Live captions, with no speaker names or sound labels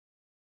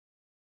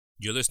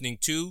You're listening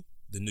to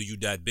the New You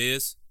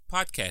Biz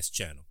podcast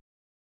channel.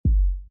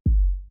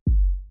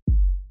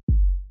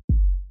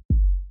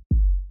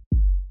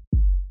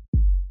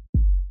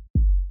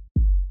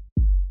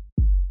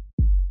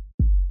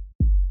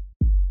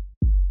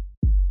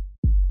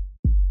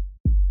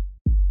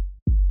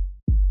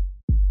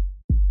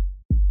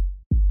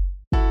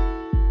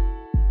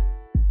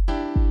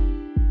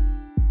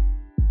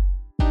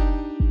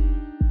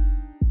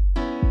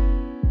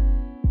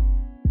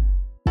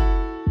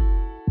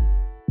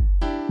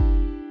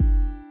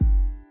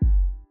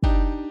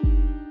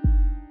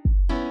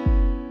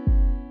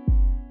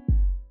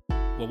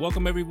 Well,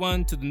 welcome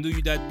everyone to the New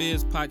You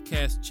Biz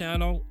podcast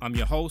channel. I'm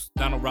your host,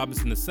 Donald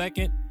Robinson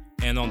II,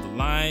 and on the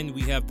line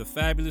we have the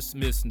fabulous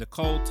Miss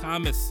Nicole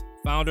Thomas,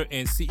 founder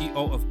and CEO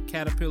of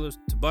Caterpillars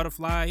to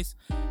Butterflies,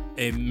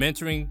 a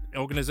mentoring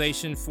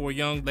organization for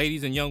young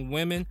ladies and young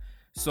women.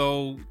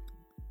 So,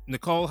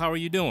 Nicole, how are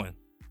you doing?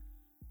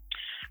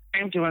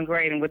 I'm doing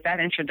great. And with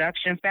that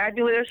introduction,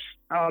 fabulous.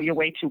 Oh, you're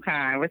way too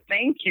kind. Well,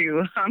 thank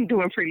you. I'm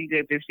doing pretty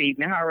good this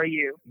evening. How are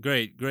you?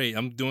 Great.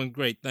 I'm doing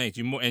great. Thanks.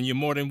 You're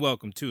more than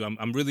welcome too.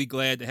 I'm really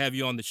glad to have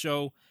you on the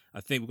show. I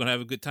think we're gonna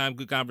have a good time,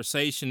 good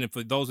conversation. And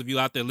for those of you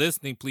out there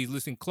listening, please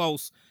listen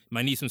close. You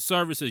might need some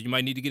services. You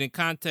might need to get in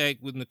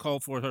contact with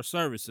Nicole for her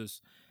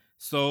services.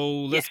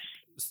 So let's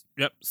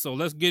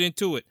get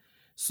into it.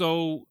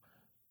 So,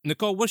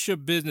 Nicole, what's your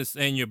business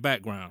and your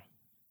background?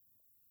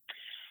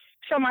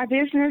 So my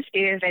business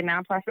is a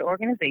nonprofit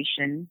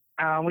organization.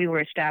 We were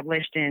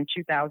established in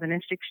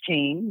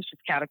 2016, which is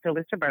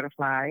Caterpillars to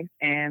Butterflies.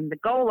 And the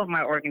goal of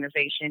my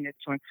organization is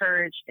to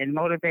encourage and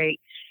motivate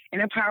and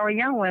empower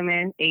young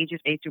women ages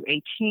 8 through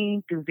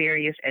 18 through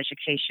various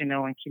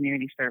educational and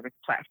community service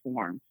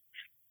platforms.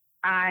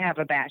 I have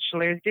a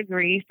bachelor's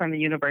degree from the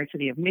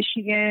University of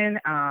Michigan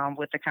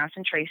with a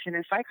concentration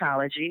in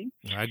psychology.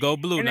 I go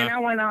blue and now. Then I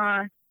went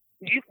on.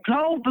 You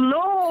go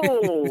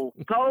blue,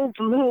 go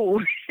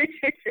blue.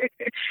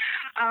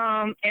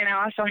 And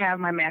I also have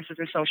my master's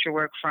in social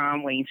work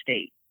from Wayne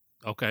State.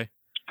 Okay.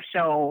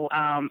 So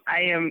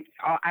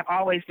I've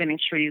always been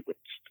intrigued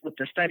with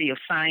the study of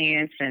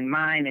science and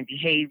mind and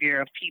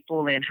behavior of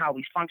people and how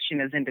we function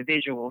as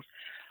individuals.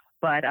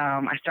 But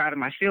I started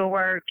my field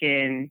work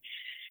and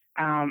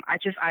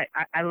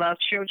I love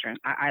children.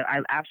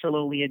 I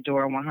absolutely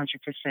adore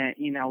 100%,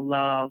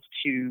 love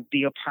to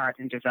be a part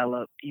and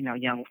develop,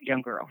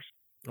 young girls.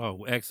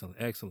 Oh,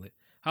 excellent.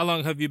 How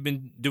long have you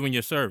been doing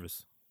your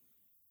service?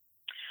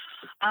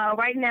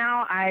 Right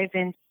now, I've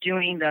been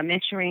doing the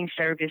mentoring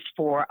service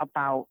for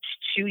about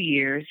 2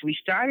 years. We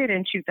started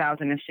in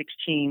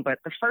 2016, but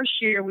the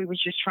first year we were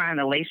just trying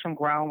to lay some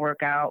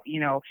groundwork out,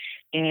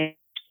 in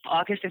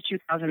August of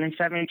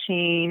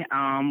 2017,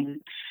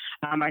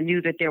 I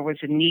knew that there was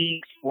a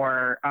need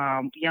for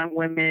young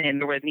women,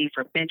 and there was a need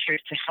for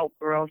mentors to help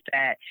girls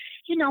that,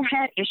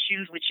 had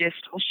issues with just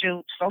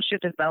social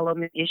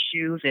development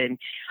issues and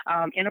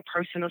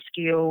interpersonal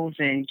skills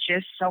and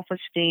just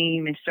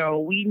self-esteem. And so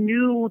we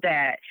knew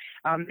that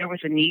there was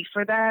a need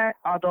for that,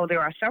 although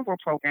there are several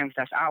programs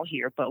that's out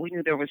here, but we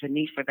knew there was a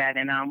need for that.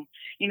 And,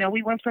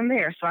 we went from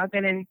there. So I've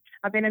been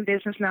in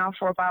business now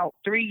for about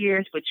 3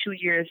 years, but 2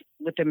 years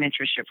with the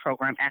mentorship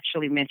program,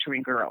 actually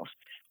mentoring girls.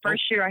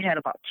 First year I had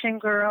about 10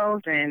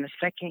 girls, and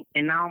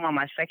now I'm on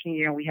my second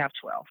year and we have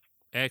 12.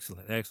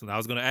 Excellent. I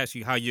was going to ask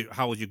you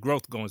how was your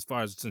growth going as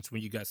far as since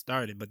when you got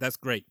started, but that's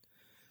great.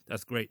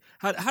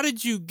 How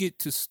did you get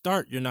to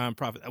start your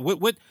nonprofit?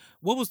 What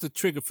was the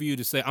trigger for you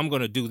to say, I'm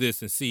going to do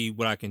this and see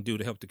what I can do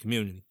to help the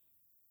community?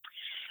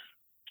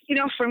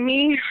 For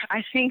me,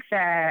 I think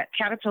that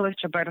Caterpillars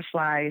to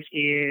Butterflies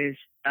is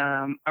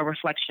a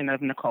reflection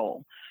of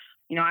Nicole.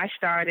 I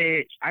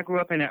grew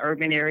up in an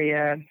urban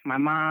area. My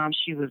mom,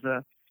 she was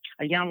a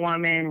young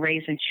woman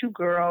raising 2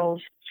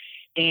 girls.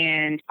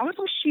 And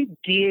although she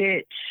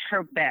did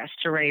her best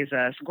to raise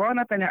us, growing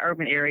up in an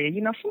urban area,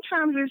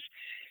 sometimes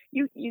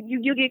you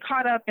get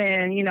caught up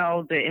in,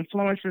 the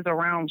influences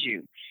around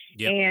you.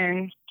 Yep.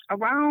 And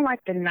around like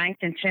the 9th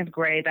and 10th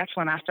grade, that's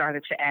when I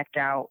started to act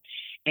out.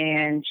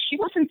 And she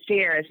wasn't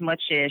there as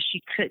much as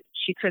she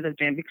could have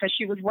been because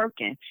she was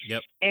working.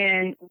 Yep.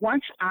 And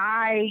once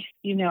I,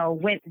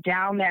 went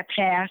down that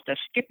path of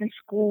skipping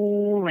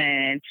school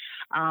and,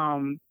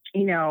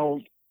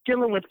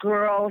 dealing with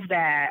girls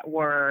that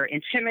were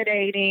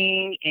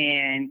intimidating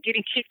and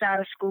getting kicked out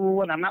of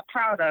school, and I'm not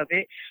proud of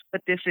it,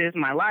 but this is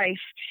my life.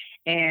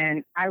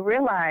 And I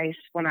realized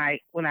when I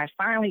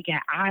finally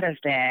got out of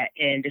that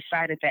and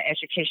decided that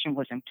education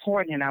was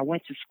important, and I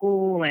went to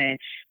school and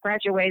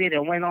graduated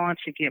and went on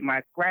to get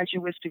my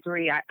graduate's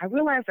degree, I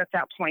realized at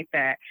that point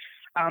that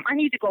I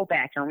need to go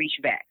back and reach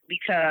back,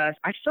 because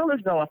I feel as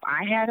though if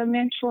I had a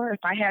mentor, if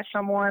I had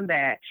someone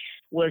that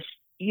was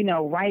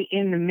right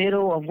in the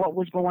middle of what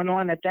was going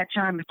on at that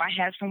time, if I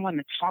had someone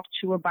to talk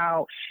to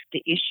about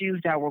the issues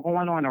that were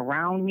going on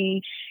around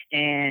me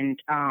and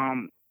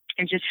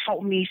and just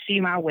helped me see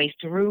my way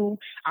through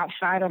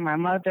outside of my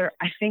mother,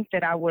 I think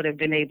that I would have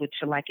been able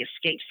to like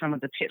escape some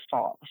of the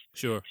pitfalls.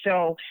 Sure.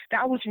 So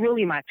that was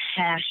really my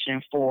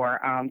passion for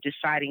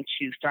deciding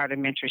to start a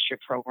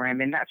mentorship program.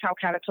 And that's how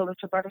Caterpillar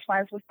to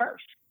Butterflies was birthed.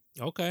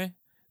 Okay.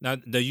 Now,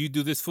 do you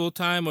do this full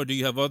time, or do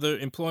you have other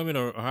employment,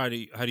 or how do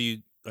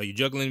you are you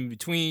juggling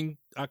between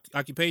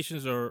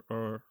occupations,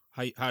 or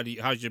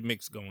how's your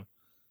mix going?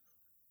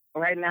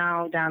 Right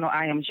now, Donald,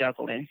 I am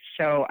juggling.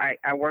 So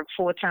I work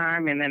full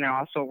time, and then I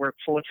also work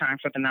full time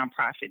for the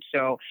nonprofit.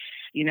 So,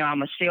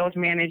 I'm a sales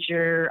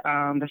manager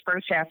the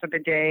first half of the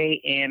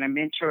day and a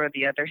mentor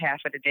the other half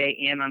of the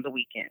day and on the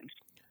weekends.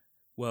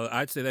 Well,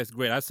 I'd say that's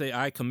great. I'd say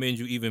I commend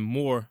you even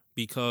more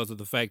because of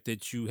the fact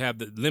that you have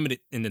the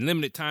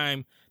limited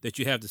time that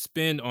you have to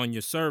spend on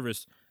your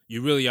service.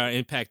 You really are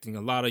impacting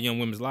a lot of young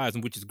women's lives,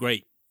 and which is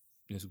great.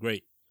 It's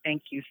great.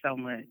 Thank you so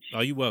much.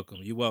 Oh, you're welcome.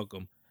 You're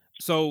welcome.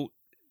 So,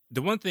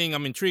 the one thing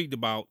I'm intrigued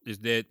about is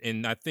that,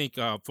 and I think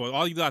for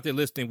all you out there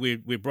listening,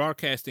 we're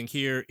broadcasting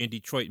here in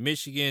Detroit,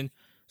 Michigan.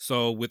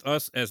 So with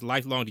us as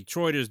lifelong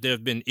Detroiters, there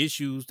have been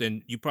issues,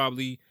 and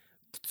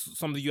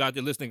some of you out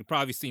there listening have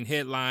probably seen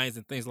headlines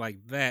and things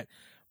like that.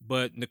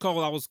 But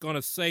Nicole, I was going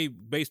to say,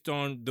 based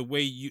on the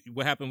way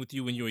what happened with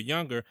you when you were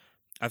younger,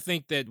 I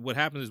think that what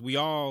happens is we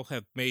all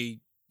have made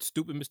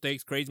stupid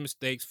mistakes, crazy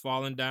mistakes,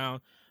 falling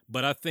down.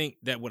 But I think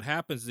that what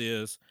happens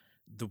is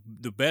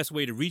the best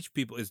way to reach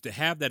people is to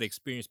have that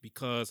experience,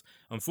 because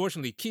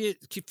unfortunately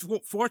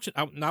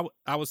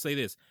I would say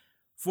this,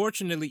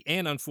 fortunately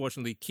and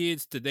unfortunately,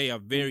 kids today are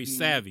very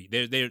savvy.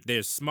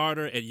 They're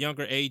smarter at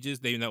younger ages.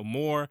 They know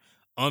more,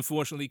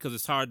 unfortunately, because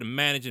it's hard to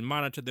manage and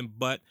monitor them.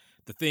 But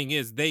the thing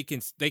is, they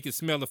can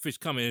smell the fish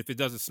coming. If it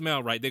doesn't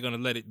smell right, they're going to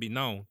let it be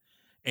known.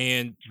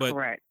 But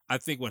Correct. I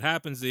think what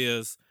happens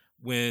is,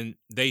 when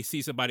they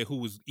see somebody who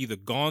was either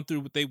gone through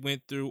what they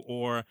went through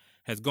or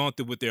has gone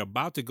through what they're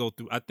about to go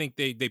through, I think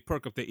they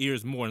perk up their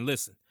ears more and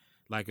listen.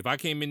 Like if I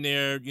came in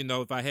there,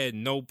 if I had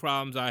no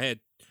problems, I had,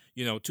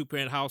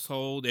 2-parent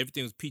household,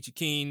 everything was peachy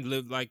keen,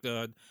 lived like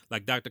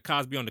Dr.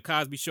 Cosby on the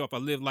Cosby Show. If I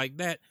lived like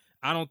that,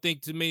 I don't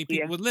think too many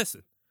people would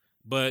listen.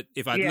 But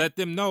if I let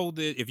them know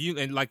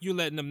that like you're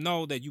letting them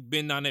know that you've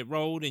been down that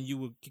road and you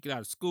were kicked out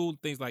of school,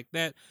 things like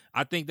that,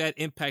 I think that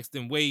impacts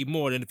them way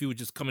more than if you were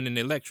just coming in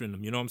there lecturing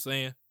them. You know what I'm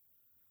saying?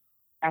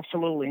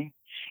 Absolutely.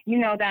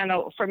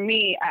 Donald, for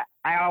me,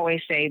 I always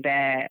say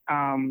that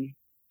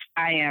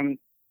I am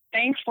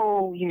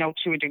thankful,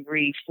 to a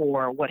degree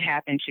for what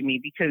happened to me,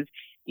 because,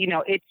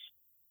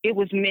 it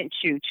was meant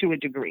to a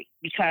degree,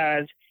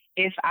 because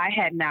if I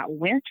had not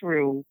went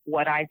through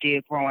what I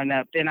did growing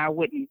up, then I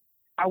wouldn't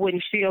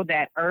feel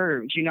that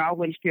urge, I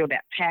wouldn't feel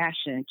that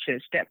passion to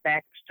step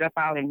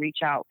out and reach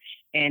out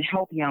and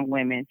help young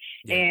women.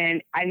 Yeah.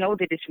 And I know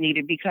that it's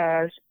needed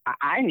because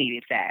I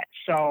needed that.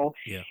 So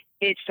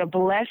it's a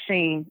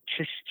blessing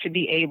to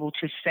be able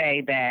to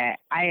say that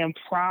I am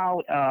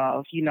proud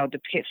of,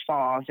 the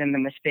pitfalls and the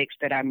mistakes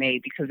that I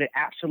made, because it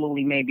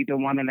absolutely made me the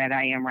woman that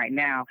I am right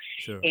now.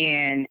 Sure.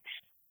 And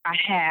I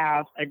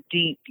have a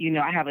deep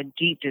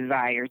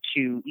desire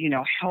to,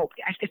 help.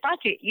 If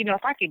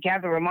I could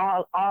gather them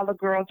all the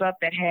girls up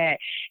that had,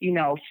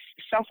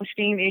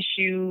 self-esteem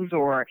issues,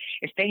 or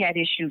if they had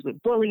issues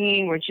with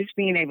bullying or just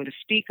being able to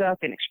speak up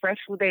and express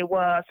who they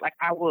was, like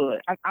I would.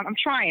 I'm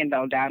trying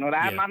though, Donald.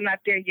 I'm not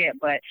there yet,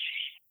 but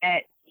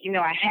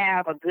I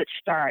have a good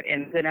start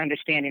and good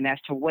understanding as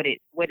to what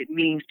it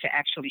means to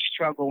actually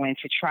struggle and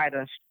to try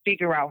to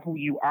figure out who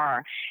you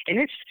are. And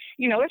it's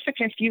a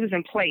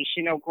confusing place,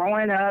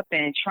 growing up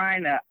and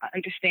trying to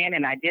understand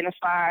and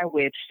identify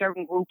with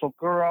certain group of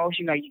girls.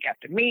 You got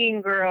the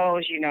mean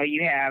girls, you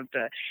have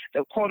the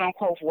quote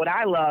unquote, what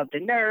I love, the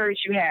nerds,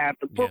 you have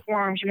the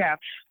bookworms, you have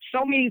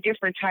so many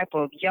different type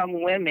of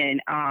young women,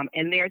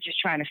 and they're just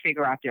trying to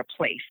figure out their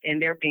place, and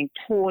they're being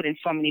pulled in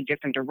so many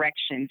different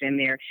directions, and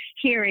they're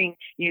hearing,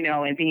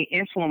 and being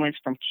influenced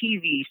from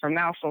TV, from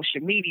now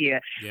social media.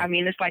 Yeah. I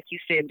mean, it's like you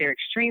said, they're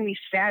extremely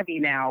savvy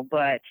now,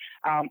 but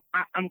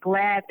I'm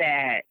glad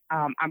that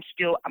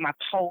my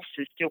pulse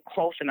is still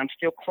close, and I'm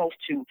still close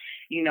to,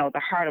 the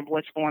heart of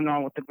what's going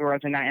on with the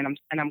girls, and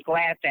I'm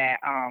glad that,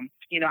 I'm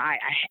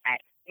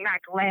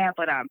not glad,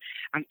 but I'm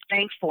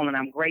thankful and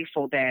I'm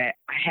grateful that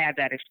I had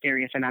that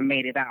experience and I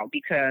made it out,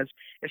 because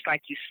it's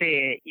like you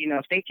said,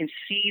 if they can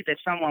see that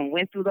someone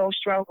went through those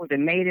struggles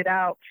and made it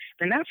out,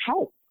 then that's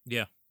hope.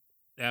 Yeah,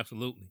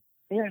 absolutely.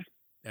 Yeah.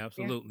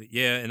 Absolutely.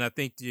 Yeah. And I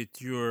think that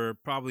you're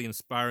probably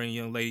inspiring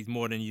young ladies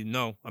more than you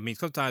know. I mean,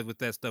 sometimes with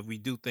that stuff, we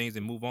do things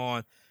and move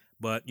on,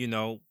 but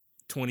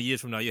 20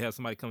 years from now, you have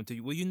somebody come to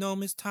you, well,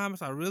 Miss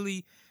Thomas,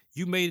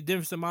 you made a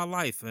difference in my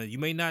life. You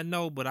may not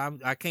know, but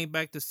I came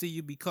back to see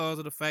you because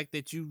of the fact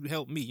that you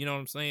helped me. You know what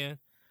I'm saying?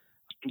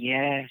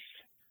 Yes.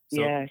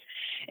 Yes.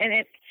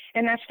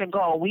 And that's the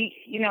goal.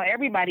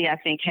 Everybody, I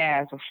think,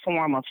 has a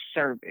form of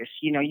service.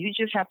 You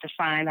just have to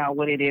find out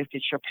what it is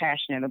that you're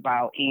passionate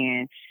about,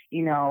 and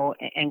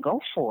and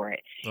go for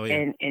it. Oh,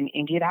 yeah.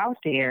 and get out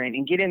there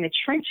and get in the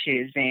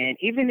trenches. And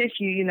even if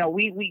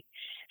we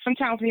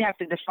sometimes we have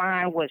to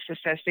define what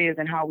success is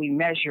and how we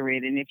measure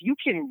it. And if you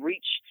can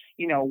reach,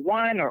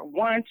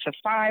 one to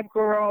five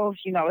girls,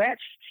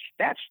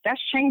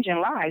 that's changing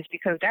lives,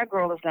 because that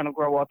girl is going to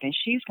grow up and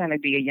she's going to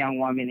be a young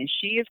woman and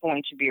she is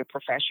going to be a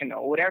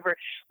professional, whatever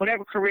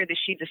career that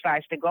she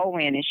decides to go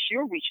in, and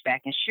she'll reach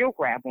back and she'll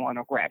grab one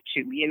or grab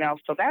two,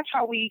 So that's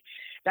how we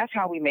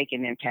make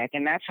an impact,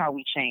 and that's how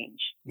we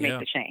make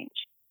the change.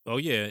 Oh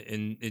yeah,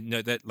 and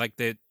that, like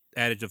that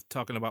adage of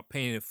talking about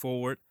paying it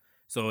forward.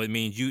 So it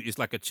means it's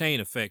like a chain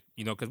effect,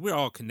 because we're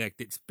all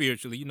connected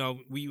spiritually.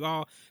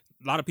 A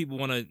lot of people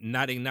want to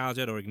not acknowledge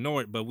that or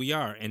ignore it, but we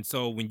are. And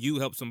so when you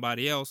help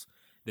somebody else,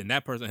 then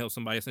that person helps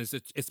somebody else,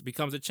 and it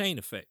becomes a chain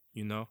effect.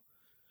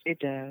 It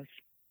does.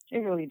 It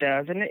really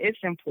does, and it's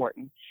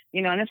important.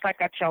 And it's like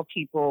I tell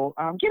people,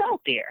 get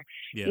out there.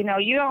 Yeah.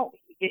 You don't.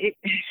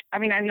 I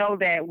know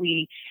that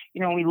we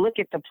look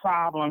at the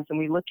problems and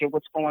we look at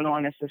what's going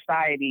on in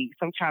society,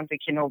 sometimes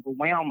it can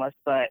overwhelm us.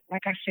 But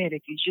like I said,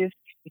 if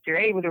you're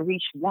able to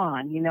reach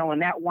one,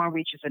 and that one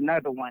reaches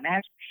another one,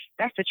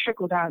 that's the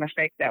trickle down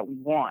effect that we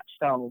want.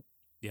 So,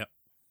 Yep.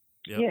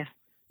 Yeah.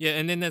 Yeah,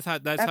 and then that's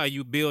how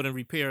you build and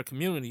repair a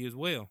community as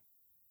well.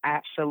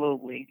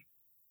 Absolutely.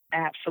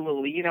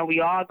 Absolutely.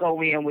 We all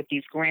go in with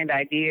these grand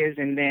ideas,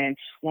 and then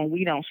when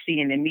we don't see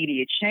an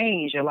immediate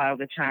change, a lot of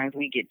the times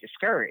we get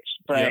discouraged.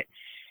 But,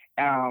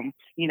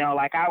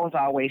 like I was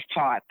always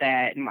taught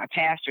that, and my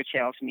pastor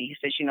tells me, he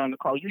says,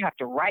 Nicole, you have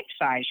to right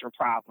size your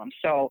problem.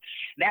 So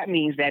that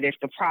means that if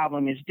the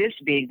problem is this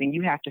big, then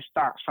you have to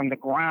start from the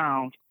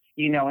ground,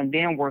 and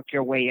then work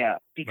your way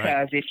up.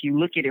 Because if you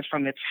look at it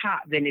from the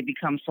top, then it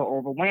becomes so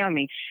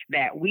overwhelming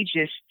that we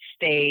just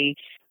stay,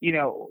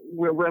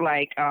 we're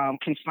like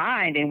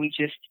confined, and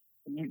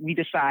we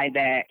decide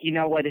that,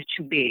 what is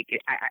too big.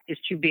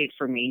 It's too big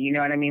for me. You know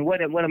what I mean?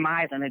 What am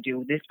I going to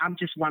do? I'm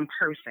just one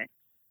person.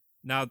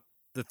 Now,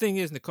 the thing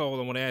is, Nicole,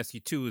 I want to ask you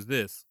too, is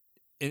this.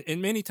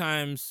 And many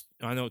times,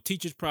 I know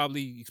teachers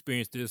probably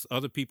experience this.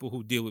 Other people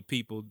who deal with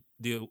people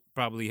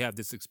probably have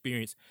this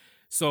experience.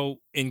 So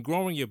in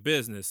growing your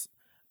business,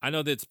 I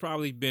know that it's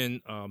probably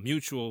been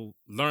mutual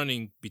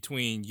learning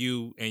between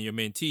you and your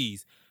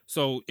mentees.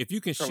 So if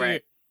you can share,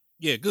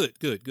 yeah, good.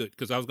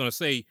 Because I was going to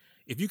say,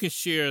 if you can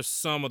share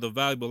some of the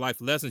valuable life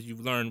lessons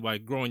you've learned while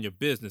growing your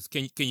business,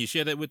 can you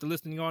share that with the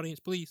listening audience,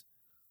 please?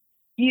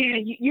 Yeah,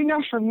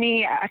 for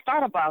me, I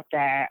thought about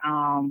that.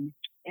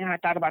 I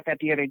thought about that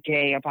the other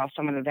day, about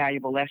some of the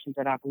valuable lessons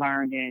that I've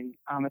learned and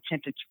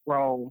attempted to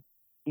grow,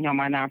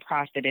 my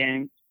nonprofit.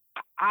 And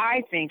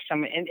I think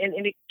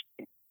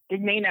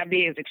it may not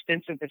be as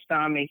extensive as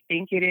some may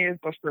think it is,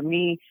 but for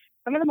me,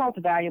 some of the most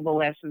valuable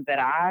lessons that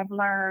I've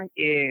learned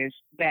is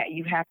that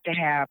you have to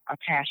have a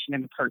passion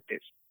and a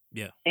purpose.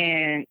 Yeah.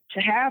 And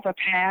you have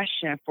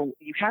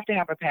to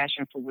have a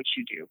passion for what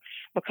you do,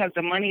 because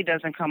the money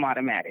doesn't come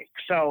automatic.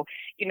 So,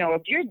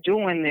 if you're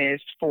doing this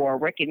for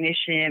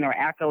recognition or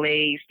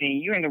accolades,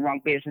 then you're in the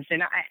wrong business.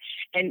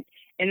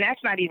 And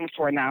that's not even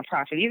for a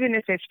nonprofit. Even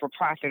if it's for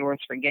profit or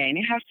it's for gain,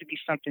 it has to be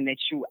something that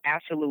you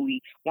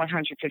absolutely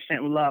 100%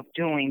 love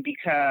doing,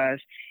 because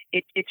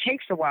it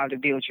takes a while to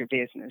build your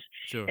business.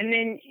 Sure. And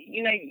then,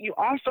 you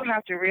also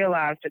have to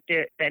realize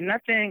that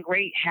nothing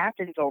great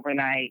happens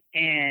overnight,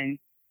 and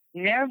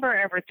never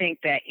ever think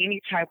that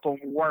any type of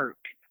work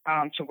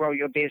to grow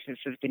your business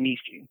is beneath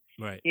you.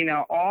 Right.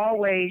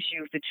 Always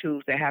use the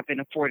tools that have been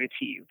afforded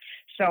to you.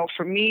 So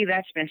for me,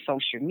 that's been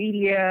social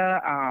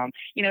media.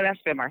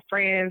 That's been my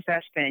friends.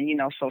 That's been,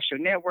 social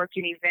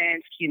networking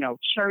events,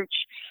 church.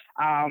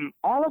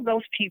 All of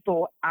those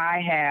people I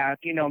have,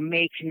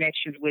 made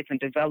connections with and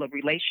developed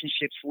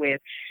relationships with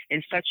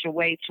in such a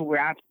way to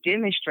where I've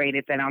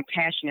demonstrated that I'm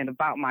passionate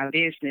about my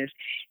business.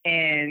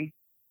 And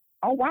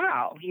oh,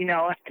 wow,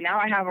 now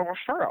I have a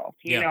referral.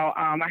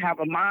 I have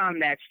a mom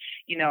that's,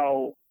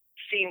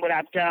 seen what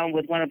I've done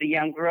with one of the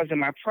young girls in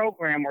my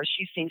program, or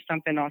she's seen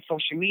something on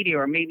social media,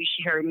 or maybe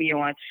she heard me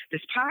on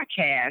this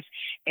podcast,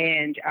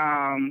 and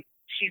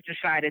she's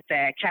decided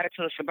that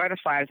Caterpillars for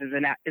Butterflies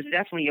is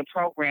definitely a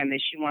program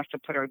that she wants to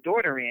put her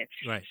daughter in.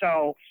 Right.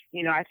 So,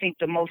 I think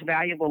the most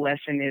valuable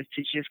lesson is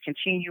to just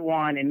continue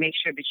on and make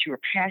sure that you are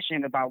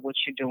passionate about what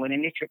you're doing.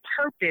 And if your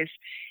purpose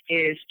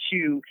is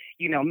to,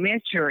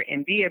 mentor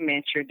and be a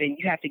mentor, then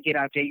you have to get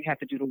out there. You have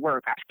to do the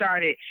work. I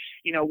started,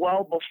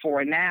 well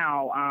before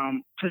now,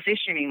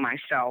 positioning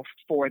myself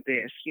for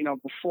this.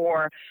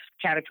 Before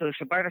Caterpillars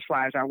for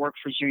Butterflies, I worked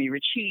for Junior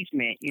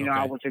Achievement.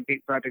 I was a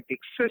big brother, big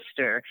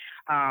sister.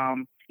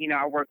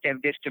 I worked at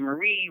Vista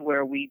Marie,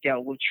 where we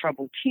dealt with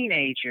troubled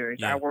teenagers.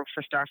 Yeah. I worked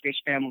for Starfish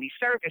Family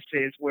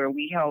Services, where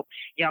we helped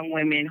young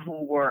women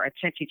who were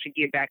attempting to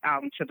get back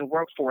out into the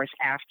workforce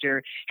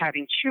after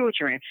having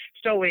children.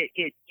 So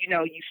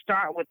you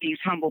start with these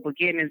humble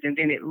beginnings, and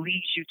then it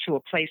leads you to a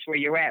place where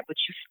you're at, but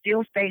you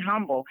still stay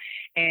humble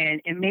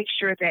and make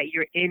sure that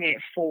you're in it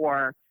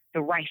for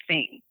the right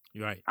thing.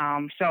 Right.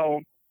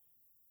 So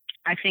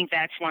I think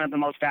that's one of the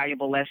most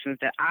valuable lessons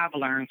that I've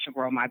learned to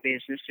grow my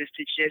business, is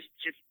to just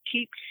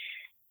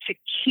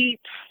keep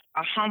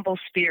a humble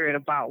spirit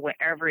about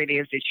whatever it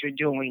is that you're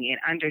doing, and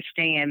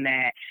understand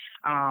that,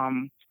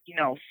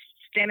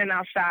 standing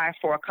outside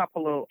for a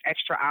couple of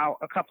extra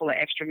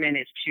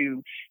minutes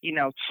to,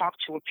 talk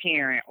to a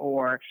parent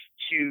or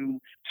to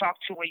talk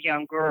to a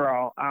young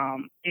girl,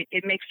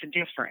 it makes a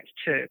difference.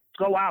 To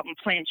go out and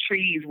plant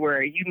trees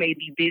where you may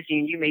be busy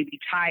and you may be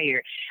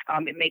tired,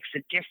 it makes a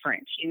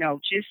difference.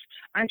 Just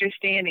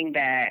understanding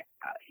that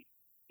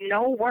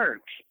no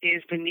work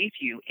is beneath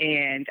you,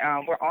 and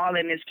we're all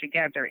in this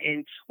together.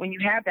 And when you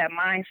have that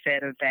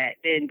mindset of that,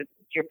 then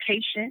you're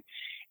patient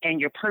and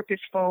you're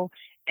purposeful,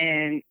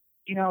 and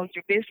your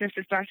business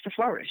starts to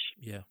flourish.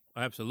 Yeah,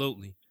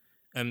 absolutely.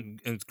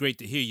 And it's great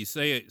to hear you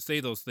say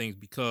those things,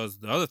 because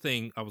the other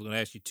thing I was going to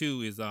ask you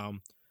too is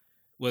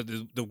well,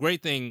 the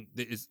great thing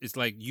is it's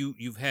like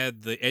you've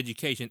had the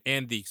education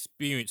and the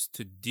experience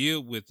to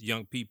deal with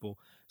young people.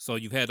 So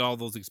you've had all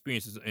those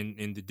experiences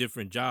in the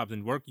different jobs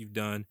and work you've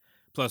done,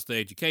 plus the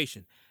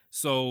education.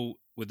 So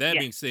with that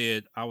Yes. being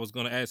said, I was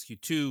going to ask you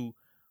too,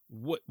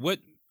 what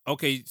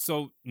okay,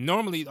 so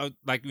normally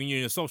like when you're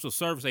in a social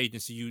service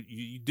agency,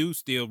 you do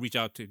still reach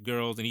out to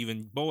girls and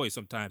even boys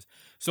sometimes.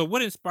 So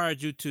what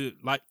inspired you to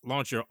like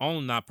launch your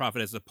own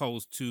nonprofit as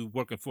opposed to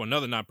working for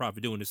another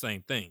nonprofit doing the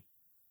same thing?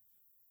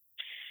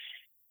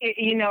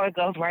 It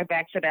goes right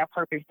back to that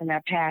purpose and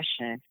that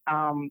passion.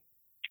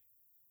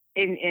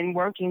 In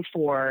working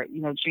for,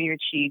 Junior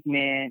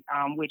Achievement,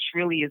 which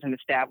really is an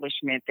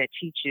establishment that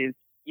teaches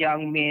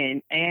young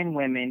men and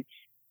women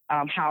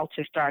how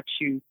to start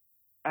to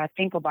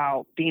think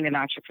about being an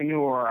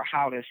entrepreneur, or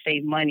how to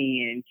save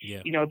money. And,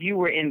 Yeah. if you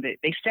were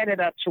they set it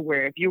up to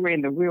where if you were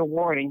in the real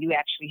world and you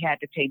actually had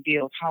to pay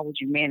bills, how would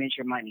you manage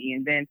your money?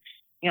 And then,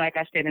 like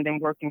I said, and then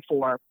working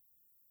for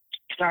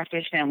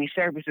Starfish Family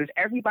Services,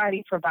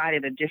 everybody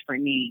provided a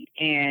different need.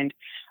 And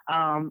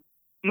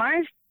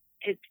mine,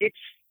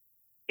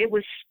 it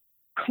was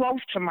close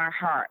to my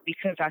heart,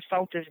 because I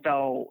felt as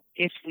though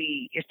if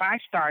I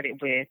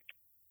started with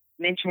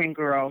mentoring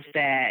girls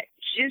that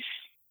just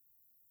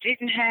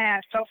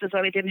felt as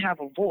though they didn't have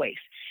a voice.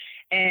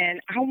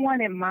 And I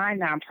wanted my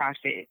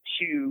nonprofit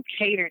to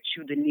cater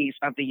to the needs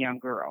of the young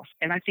girls.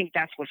 And I think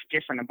that's what's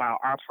different about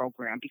our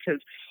program, because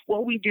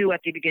what we do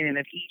at the beginning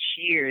of each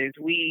year is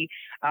we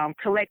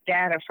collect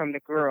data from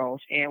the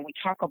girls and we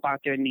talk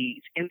about their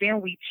needs. And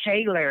then we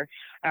tailor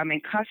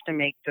and custom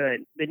make the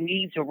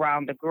needs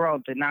around the girl,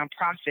 the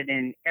nonprofit.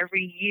 And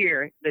every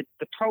year the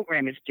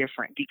program is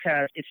different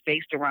because it's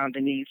based around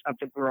the needs of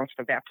the girls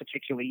for that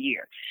particular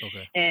year.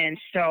 Okay. And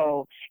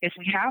so if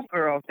we have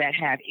girls that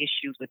have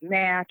issues with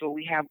math, or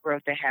we have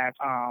girls that have,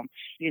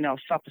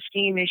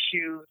 self-esteem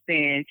issues,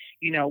 then,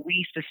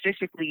 we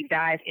specifically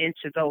dive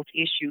into those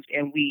issues,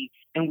 and we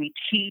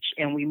teach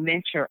and we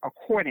mentor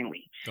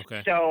accordingly.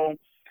 Okay. So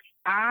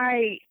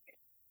I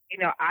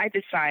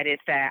decided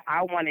that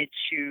I wanted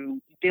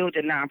to build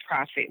a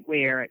nonprofit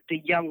where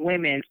the young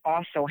women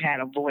also had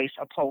a voice,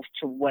 opposed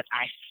to what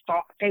I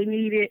thought they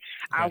needed.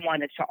 Okay. I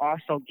wanted to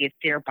also get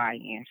their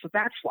buy-in. So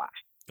that's why.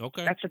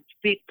 Okay. That's a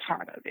big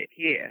part of it.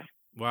 Yeah.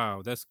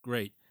 Wow, that's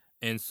great.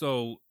 And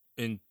so,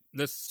 and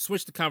let's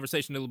switch the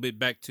conversation a little bit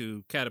back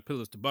to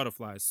caterpillars to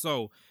butterflies.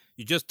 So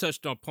you just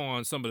touched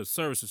upon some of the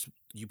services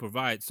you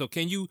provide. So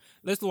can you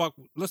let's walk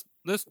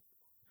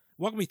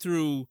me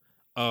through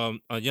a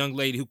young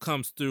lady who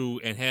comes through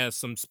and has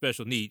some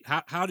special need.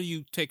 How do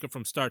you take her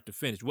from start to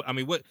finish?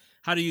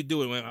 How do you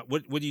do it?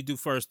 What do you do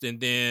first, and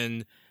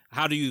then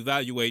how do you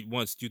evaluate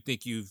once you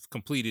think you've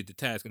completed the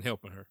task in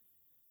helping her?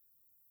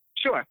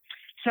 Sure.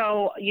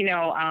 So,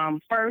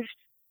 first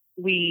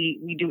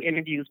we do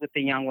interviews with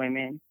the young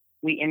women.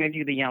 We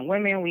interview the young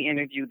women, we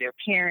interview their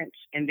parents,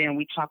 and then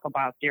we talk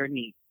about their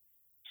needs.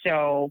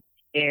 So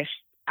if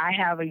I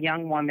have a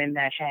young woman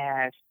that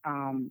has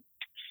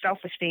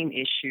self-esteem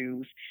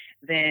issues,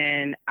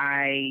 then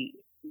I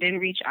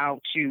reach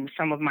out to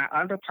some of my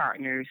other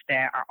partners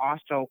that are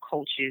also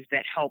coaches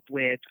that help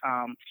with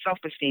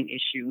self-esteem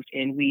issues.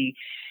 And we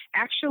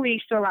actually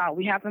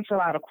have them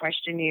fill out a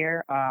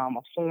questionnaire, a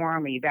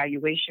form, an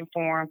evaluation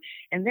form.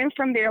 And then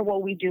from there,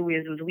 what we do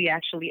is we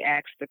actually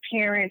ask the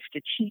parents,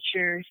 the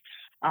teachers,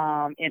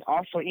 and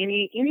also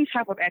any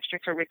type of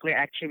extracurricular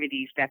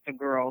activities that the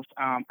girls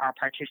are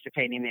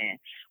participating in.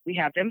 We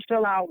have them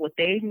fill out what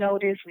they've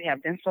noticed. We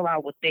have them fill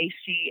out what they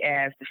see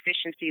as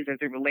deficiencies as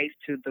it relates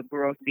to the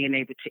girls being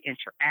able to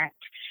interact.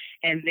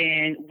 And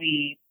then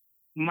we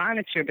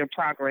monitor their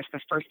progress the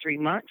first 3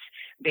 months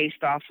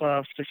based off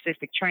of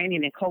specific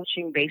training and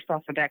coaching based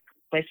off of that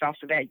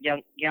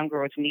young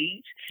girl's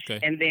needs. Okay.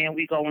 And then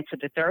we go into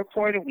the third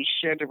quarter, we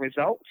share the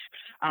results.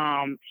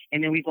 And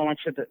then we go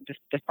into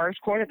the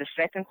first quarter, the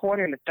second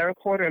quarter, and the third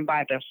quarter. And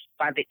by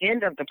the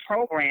end of the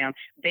program,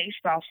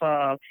 based off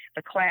of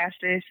the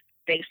classes,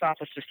 based off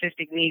of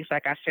specific needs,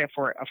 like I said,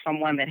 for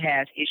someone that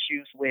has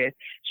issues with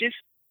just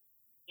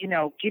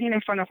getting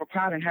in front of a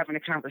crowd and having a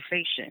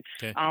conversation.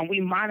 Okay.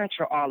 We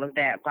monitor all of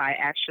that by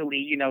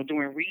actually,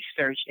 doing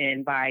research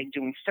and by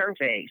doing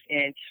surveys.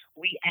 And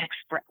we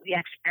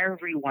ask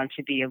everyone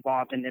to be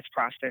involved in this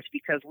process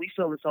because we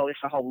feel as though it's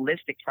a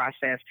holistic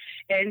process.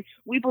 And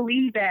we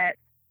believe that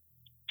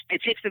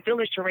it takes a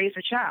village to raise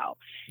a child.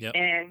 Yep.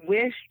 And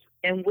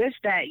with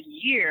that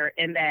year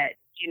and that,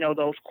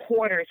 those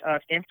quarters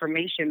of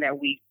information that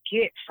we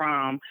get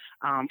from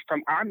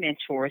our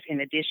mentors,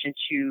 in addition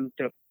to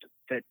the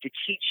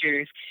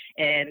teachers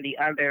and the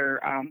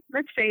other,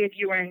 let's say if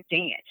you were in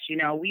dance,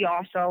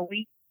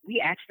 we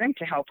ask them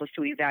to help us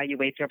to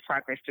evaluate their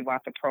progress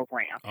throughout the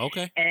program.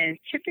 Okay. And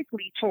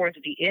typically towards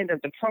the end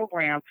of the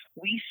program,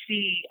 we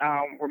see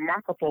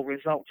remarkable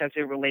results as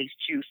it relates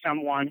to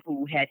someone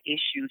who had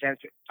issues as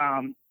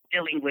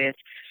dealing with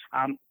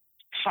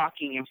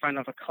talking in front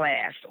of a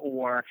class,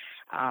 or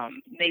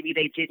maybe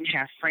they didn't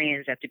have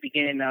friends at the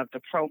beginning of the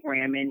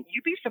program. And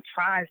you'd be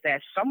surprised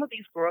that some of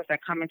these girls that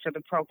come into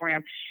the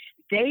program,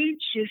 they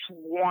just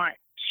want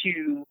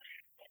to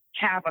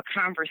have a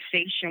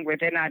conversation where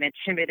they're not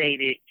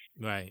intimidated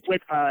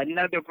with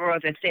another girl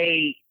that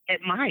they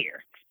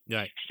admire.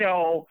 Right.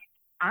 So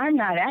I'm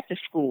not at the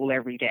school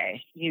every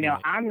day. Right.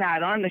 I'm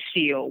not on the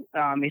field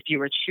if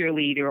you're a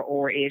cheerleader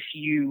or if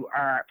you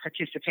are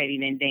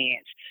participating in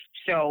dance.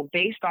 So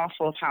based off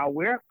of how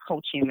we're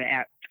coaching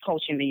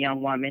the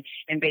young woman,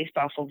 and based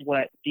off of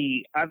what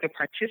the other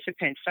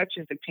participants, such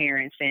as the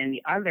parents and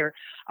the other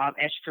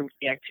extra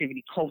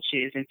activity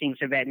coaches and things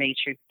of that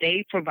nature,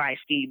 they provide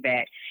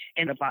feedback.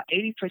 And about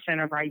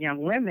 80% of our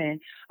young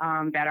women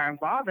that are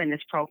involved in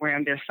this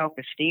program, their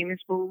self-esteem is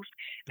boosted.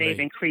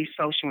 They've increased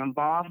social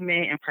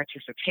involvement and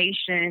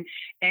participation.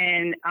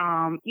 And,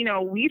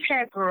 we've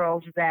had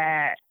girls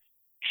that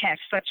had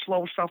such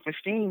low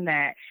self-esteem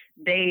that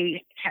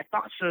they had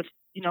thoughts of,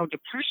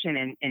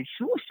 depression and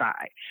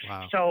suicide.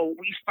 Wow. So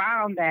we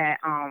found that,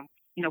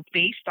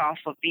 based off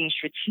of being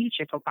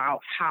strategic about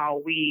how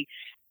we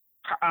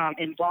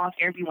involve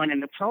everyone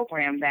in the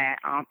program, that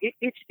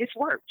it's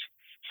worked.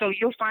 So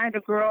you'll find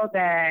a girl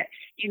that,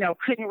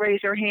 couldn't raise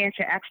her hand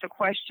to ask a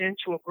question,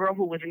 to a girl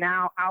who was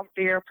now out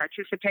there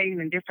participating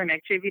in different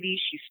activities.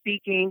 She's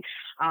speaking,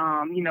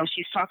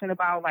 she's talking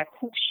about like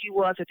who she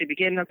was at the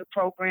beginning of the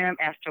program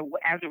as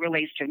it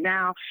relates to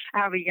now. I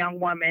have a young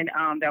woman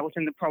that was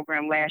in the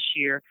program last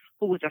year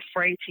who was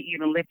afraid to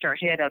even lift her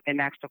head up and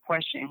ask a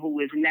question, who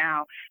is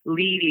now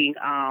leading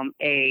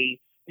a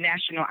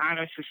National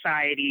Honor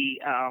Society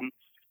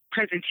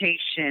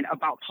presentation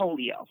about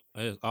polio.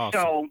 That is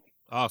awesome. So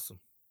awesome.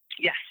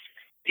 Yes.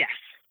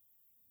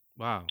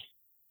 Wow.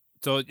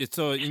 So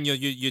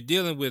you're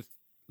dealing with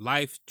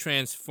life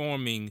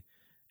transforming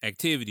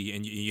activity,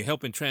 and you're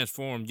helping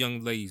transform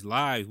young ladies'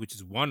 lives, which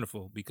is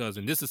wonderful, because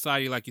in this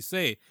society, like you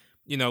say,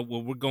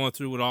 what we're going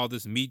through with all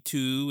this Me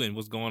Too and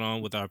what's going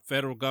on with our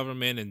federal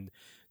government, and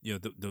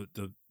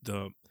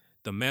the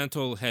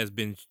mantle has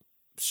been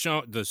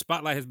shown, the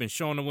spotlight has been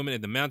shown on women,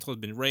 and the mantle has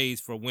been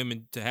raised for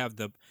women to have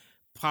the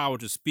power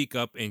to speak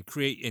up and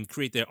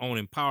create their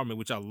own empowerment,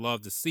 which I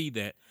love to see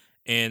that.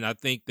 And I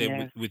think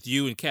that with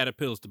you and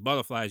Caterpillars to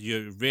Butterflies,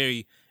 you're a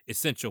very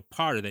essential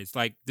part of that. It's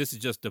like this is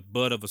just the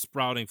bud of a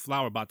sprouting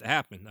flower about to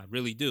happen. I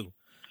really do.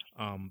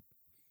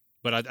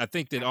 But I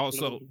think that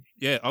also,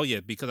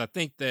 because I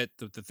think that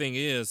the thing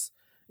is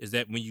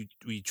that when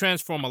you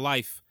transform a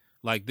life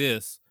like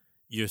this,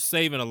 you're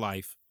saving a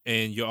life,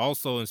 and you're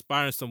also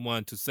inspiring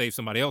someone to save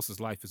somebody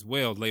else's life as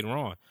well later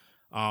on.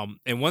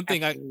 And one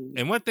thing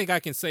I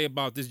can say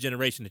about this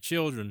generation of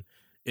children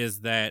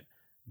is that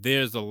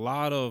there's a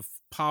lot of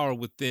power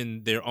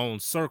within their own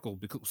circle.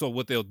 So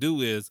what they'll do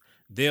is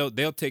they'll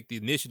take the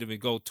initiative and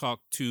go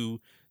talk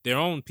to their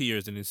own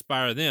peers and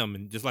inspire them.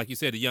 And just like you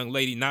said, the young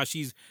lady, now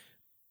she's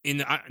in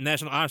the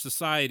National Honor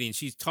Society, and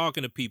she's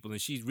talking to people, and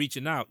she's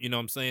reaching out. You know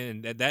what I'm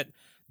saying? And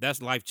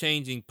that's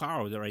life-changing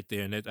power right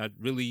there. And that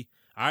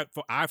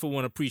I for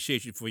one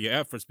appreciate you for your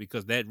efforts,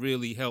 because that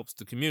really helps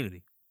the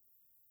community.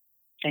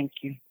 Thank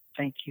you.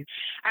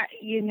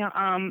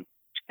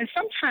 And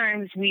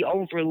sometimes we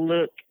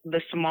overlook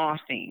the small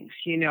things.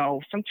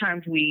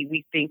 Sometimes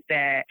we think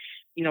that,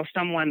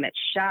 someone that's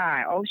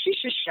shy, she's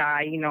just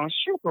shy,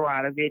 she'll grow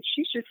out of it.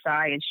 She's just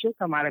shy and she'll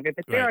come out of it.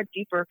 But there are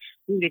deeper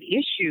rooted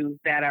issues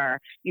that are,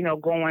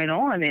 going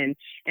on. And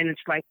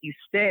it's like you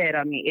said,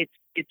 I mean,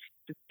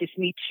 it's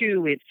Me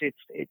Too. It's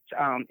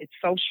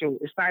social,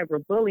 it's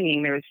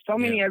cyberbullying. There's so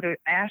many other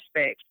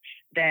aspects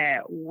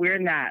that we're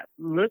not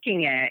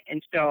looking at.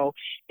 And so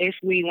if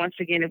we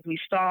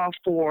solve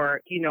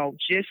for,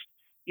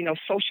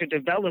 social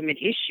development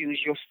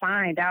issues, you'll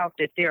find out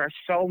that there are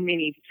so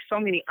many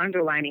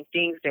underlining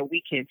things that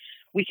we can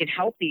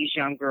help these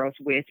young girls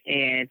with.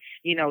 And,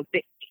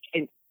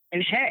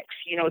 and heck,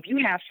 if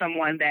you have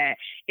someone that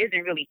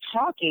isn't really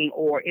talking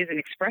or isn't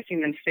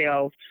expressing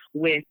themselves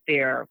with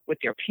their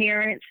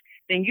parents,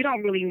 then you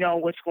don't really know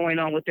what's going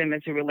on with them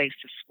as it relates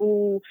to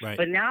school. Right.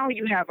 But now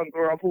you have a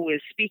girl who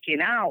is speaking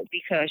out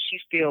because she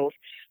feels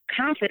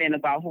confident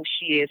about who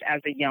she is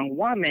as a young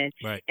woman.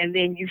 Right. And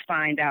then you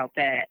find out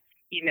that,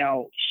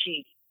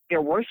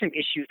 there were some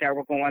issues that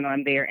were going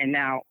on there. And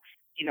now,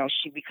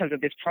 because of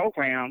this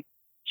program,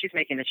 she's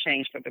making a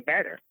change for the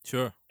better.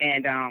 Sure.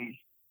 And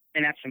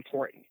that's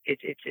important.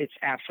 It's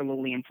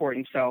absolutely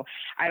important. So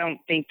I don't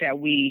think that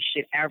we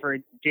should ever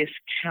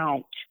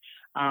discount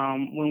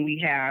when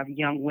we have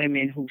young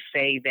women who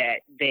say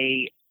that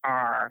they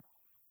are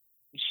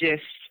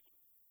just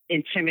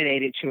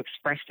intimidated to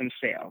express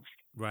themselves.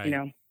 You Right.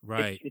 know,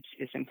 Right.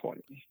 it's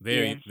important. Yeah.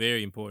 Very,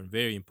 very important.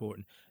 Very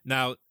important.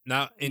 Now,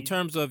 in Yeah.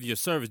 terms of your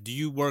service, do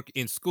you work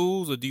in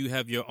schools or do you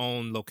have your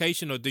own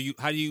location, or do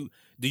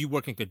you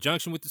work in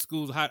conjunction with the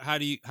schools? How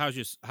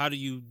do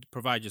you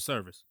provide your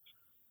service?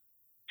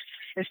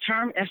 As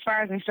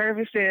far as in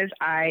services,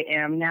 I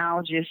am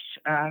now just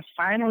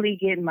finally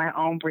getting my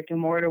own brick and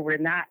mortar. We're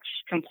not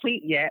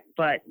complete yet,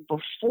 but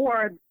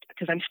before,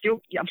 because I'm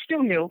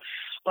still new,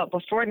 but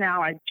before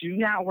now, I do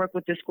not work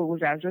with the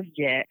schools as of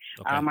yet.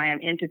 Okay. I am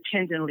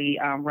independently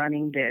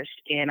running this,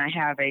 and I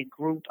have a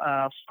group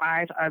of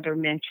 5 other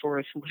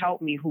mentors who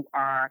help me, who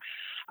are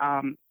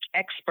um,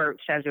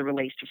 experts as it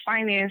relates to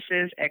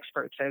finances,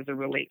 experts as it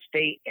relates.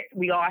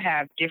 We all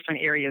have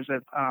different areas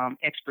of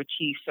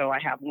expertise. So I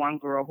have one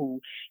girl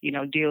who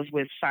deals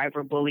with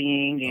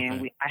cyberbullying,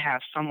 and Okay. I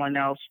have someone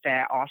else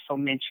that also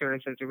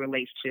mentors as it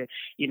relates to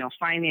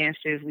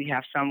finances. We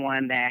have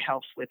someone that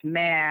helps with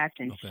math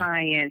and Okay.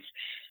 science.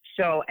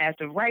 So as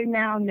of right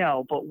now,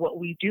 no. But what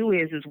we do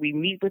is we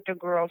meet with the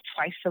girls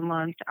twice a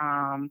month.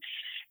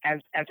 As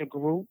a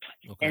group,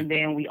 Okay. and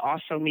then we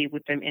also meet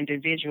with them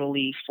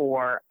individually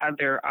for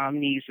other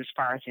needs as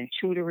far as in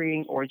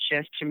tutoring, or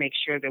just to make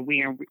sure that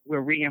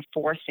we're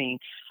reinforcing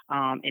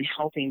and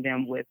helping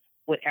them with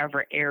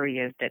whatever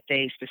areas that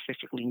they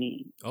specifically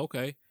need.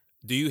 Okay.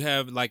 Do you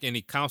have like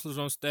any counselors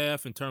on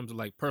staff in terms of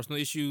like personal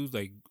issues,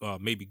 like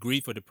maybe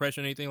grief or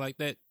depression, anything like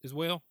that as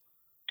well?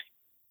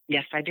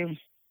 Yes, I do.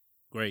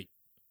 Great.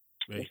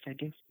 Yes, Great. I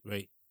do.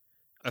 Great.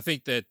 I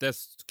think that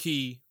that's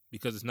key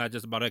because it's not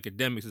just about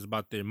academics; it's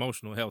about their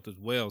emotional health as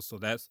well. So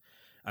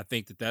I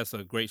think that that's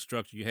a great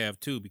structure you have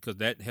too, because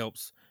that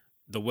helps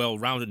the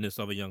well-roundedness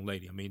of a young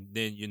lady. I mean,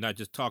 then you're not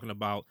just talking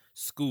about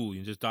school;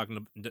 you're just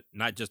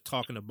not just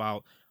talking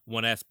about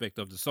one aspect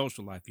of the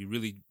social life. You're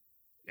really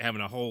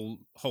having a whole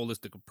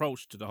holistic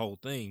approach to the whole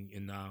thing,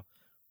 and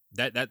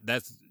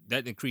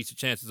that increases the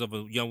chances of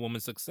a young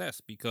woman's success,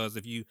 because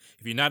if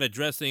you're not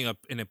addressing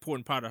an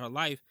important part of her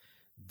life,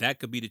 that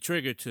could be the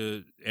trigger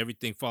to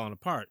everything falling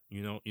apart.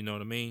 You know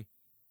what I mean?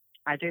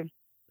 I do.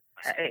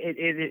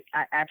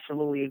 I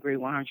absolutely agree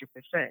 100%,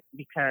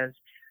 because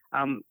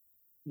um,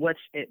 what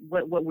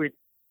we're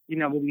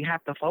what we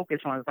have to focus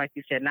on is, like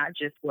you said, not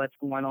just what's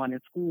going on in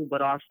school,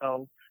 but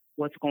also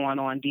what's going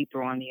on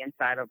deeper on the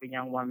inside of a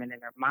young woman, in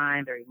their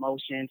mind, their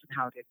emotions, and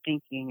how they're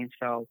thinking. And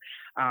so,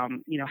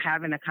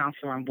 having a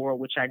counselor on board,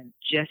 which I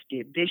just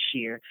did this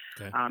year,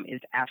 Okay.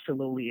 is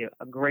absolutely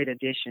a great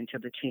addition to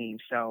the team.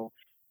 So,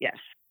 yes.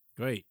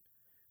 Great.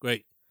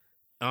 Great.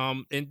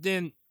 And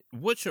then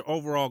what's your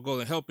overall goal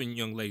in helping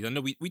young ladies? I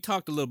know we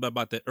talked a little bit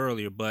about that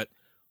earlier, but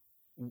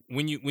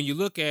when you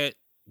look at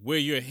where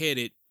you're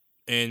headed,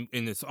 and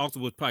it's also,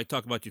 we'll probably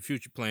talk about your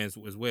future plans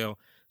as well.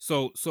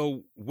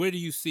 So where do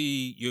you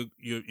see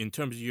your in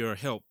terms of your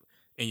help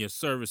and your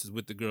services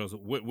with the girls?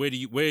 Where are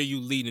you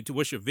leading to?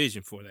 What's your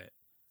vision for that?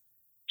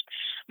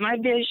 My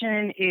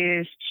vision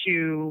is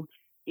to,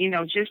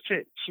 just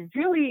to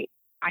really,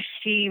 I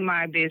see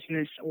my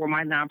business or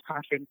my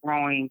nonprofit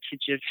growing to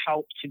just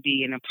help to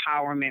be an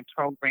empowerment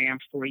program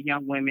for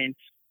young women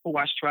who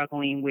are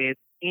struggling with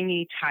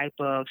any type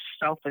of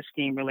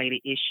self-esteem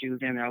related issues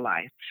in their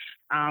life.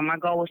 My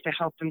goal is to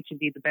help them to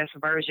be the best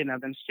version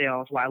of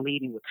themselves while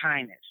leading with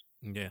kindness.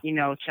 Yeah.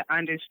 To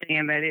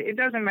understand that it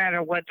doesn't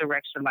matter what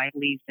direction life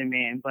leads them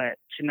in, but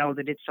to know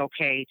that it's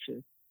okay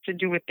to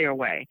do it their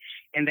way,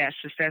 and that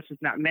success is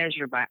not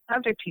measured by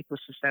other people's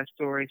success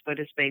stories, but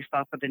it's based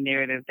off of the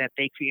narrative that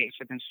they create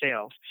for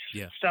themselves.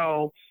 Yeah.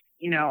 So,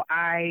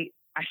 I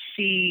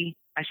see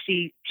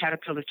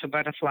Caterpillar to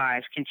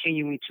Butterflies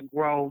continuing to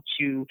grow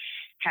to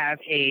have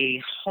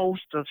a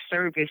host of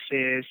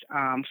services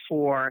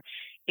for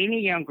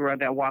any young girl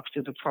that walks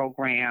through the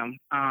program.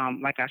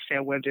 Like I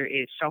said, whether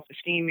it's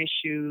self-esteem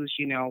issues,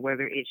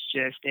 whether it's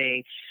just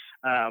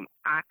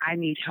I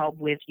need help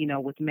with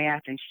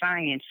math and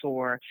science,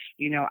 or,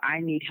 I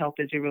need help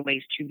as it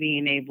relates to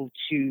being able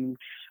to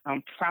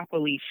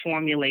properly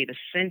formulate a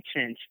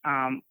sentence.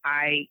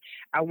 I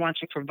want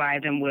to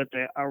provide them with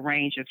a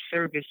range of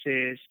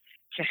services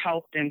to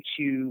help them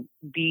to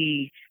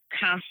be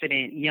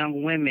confident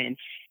young women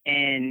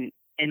and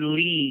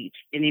lead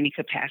in any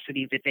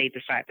capacity that they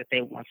decide that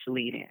they want to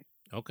lead in.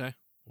 Okay.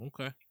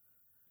 Okay.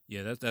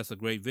 Yeah, that's a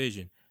great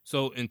vision.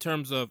 So in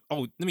terms of,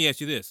 let me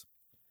ask you this.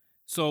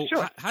 So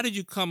Sure. how did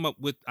you come up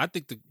with? I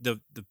think the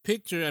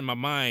picture in my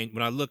mind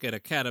when I look at a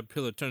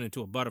caterpillar turning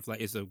into a butterfly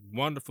is a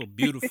wonderful,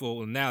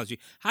 beautiful analogy.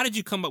 How did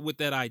you come up with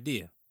that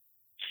idea?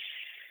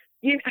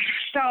 You know,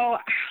 so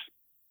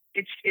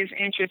it's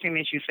interesting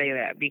that you say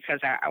that, because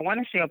I want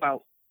to say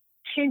about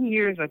 10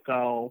 years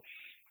ago,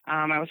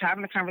 I was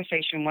having a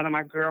conversation with one of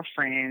my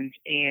girlfriends,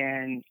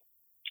 and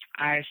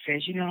I said,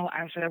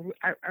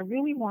 I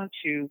really want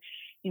to,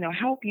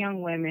 help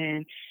young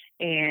women.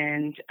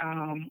 And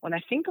when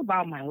I think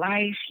about my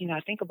life,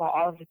 I think about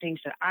all of the things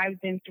that I've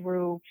been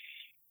through.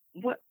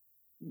 What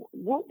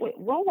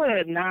would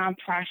a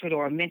nonprofit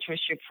or a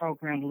mentorship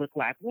program look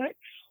like? What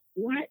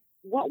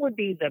would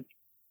be the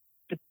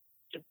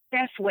the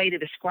best way to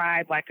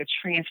describe like a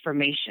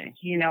transformation,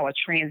 a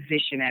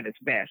transition at its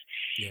best.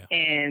 Yeah.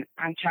 And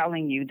I'm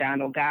telling you,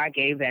 Donald, God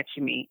gave that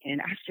to me.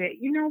 And I said,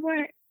 you know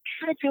what?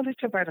 Caterpillars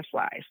to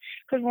butterflies.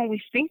 Because when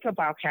we think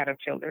about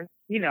caterpillar,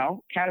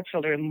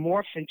 caterpillar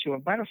morphs into a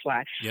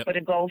butterfly, Yep. but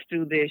it goes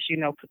through this,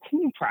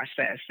 cocoon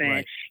process. And,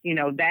 Right.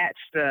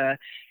 that's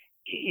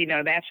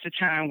that's the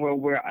time where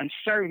we're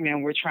uncertain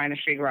and we're trying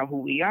to figure out who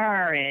we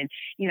are. And,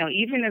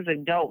 even as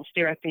adults,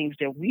 there are things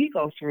that we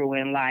go through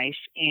in life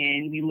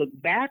and we look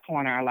back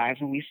on our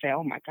lives and we say,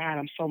 oh my God,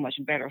 I'm so much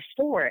better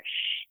for it.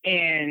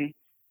 And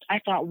I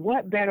thought,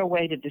 what better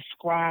way to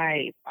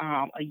describe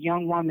a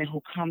young woman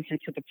who comes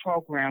into the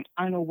program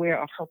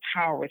unaware of her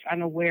powers,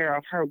 unaware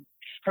of her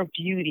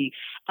beauty,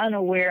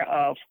 unaware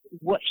of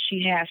what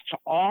she has to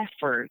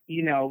offer,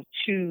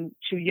 to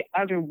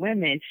other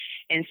women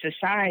in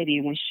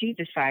society when she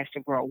decides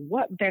to grow.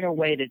 What better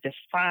way to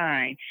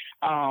define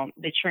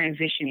the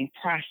transitioning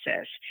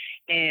process?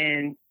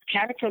 And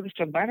caterpillars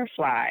to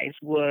butterflies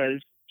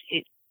was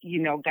it.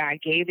 God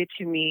gave it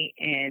to me,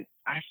 and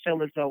I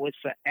feel as though it's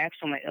an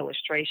excellent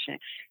illustration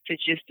to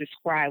just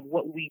describe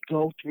what we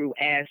go through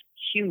as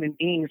human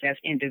beings, as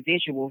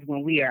individuals,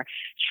 when we are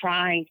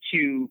trying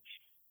to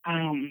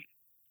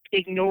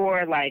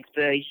ignore like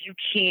the you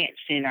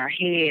can'ts in our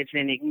heads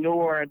and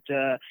ignore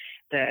the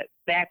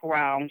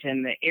backgrounds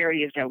and the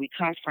areas that we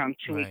come from,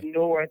 to Right.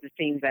 ignore the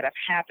things that have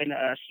happened to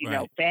us,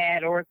 Right.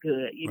 bad or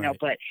good, Right.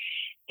 but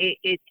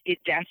it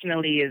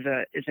definitely is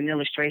an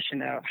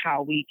illustration of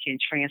how we can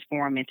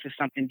transform into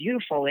something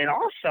beautiful. And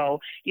also,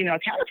 a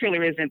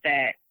caterpillar isn't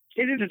that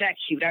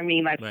cute. I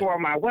mean, like Right. for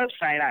my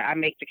website, I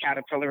make the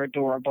caterpillar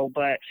adorable,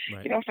 but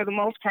Right. for the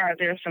most part,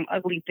 there's some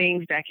ugly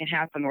things that can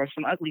happen, or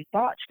some ugly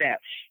thoughts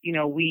that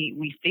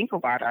we think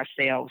about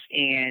ourselves.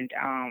 And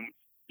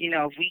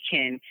if we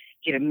can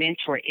get a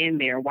mentor in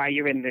there while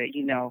you're in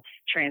the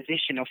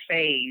transitional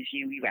phase,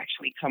 you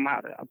actually come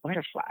out a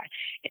butterfly,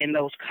 and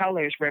those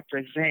colors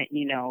represent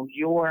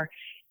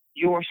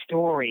your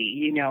story,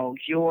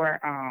 your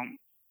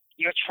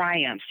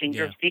triumphs and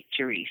your Yeah.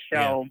 victory. Yeah.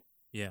 So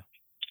Yeah.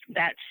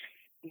 that's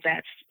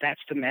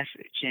the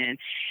message.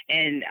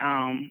 And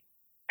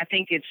I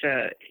think it's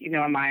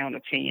in my own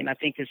opinion, I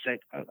think it's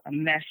a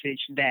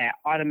message that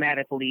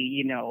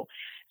automatically,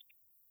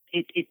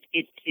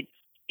 it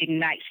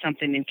ignites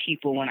something in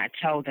people when I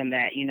tell them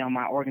that,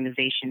 my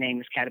organization name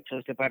is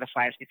Caterpillars to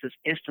Butterflies, because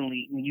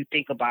instantly when you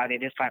think about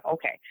it, it's like,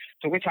 okay,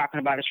 so we're talking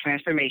about a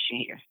transformation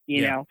here,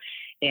 Yeah.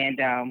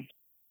 And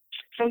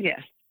so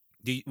yeah,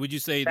 Would you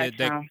say that's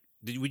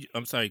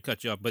I'm sorry to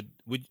cut you off, but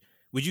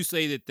would you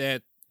say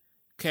that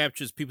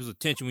captures people's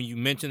attention when you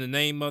mention the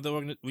name of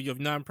your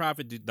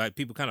nonprofit? Do like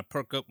people kind of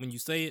perk up when you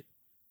say it?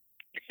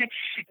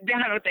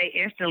 Donald, they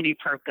instantly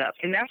perk up.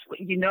 And that's what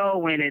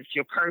when it's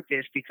your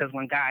purpose, because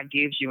when God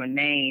gives you a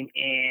name,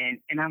 and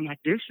I'm like,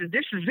 this is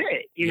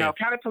it. Yeah.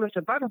 Caterpillars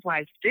to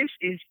Butterflies, this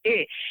is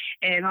it.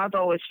 And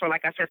although it's for,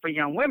 like I said, for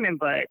young women,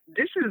 but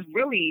this is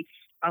really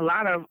a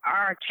lot of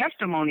our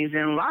testimonies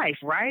in life,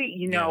 right?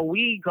 Yeah.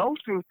 We go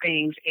through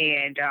things,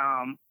 and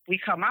we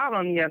come out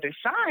on the other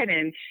side,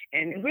 and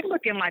we're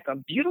looking like a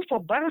beautiful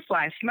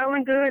butterfly,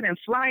 smelling good and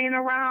flying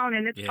around.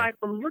 And it's Yeah. like,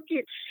 well, look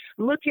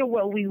at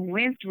what we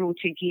went through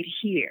to get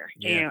here.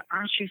 Yeah. And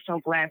aren't you so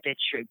glad that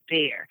you're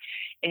there?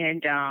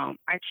 And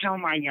I tell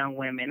my young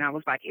women, I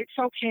was like, it's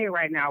okay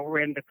right now.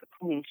 We're in the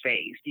cocoon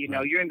phase.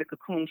 Right. You're in the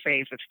cocoon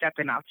phase of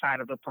stepping outside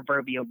of the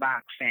proverbial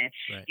box and,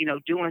 Right.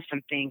 doing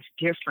some things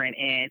different.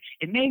 And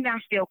it may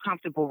not feel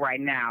comfortable right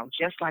now,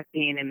 just like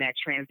being in that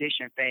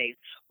transition phase.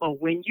 But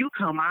when you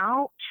come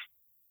out,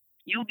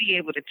 you'll be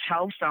able to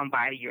tell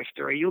somebody your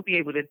story. You'll be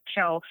able to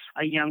tell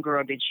a young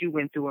girl that you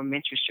went through a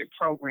mentorship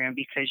program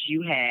because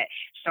you had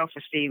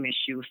self-esteem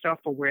issues,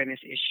 self-awareness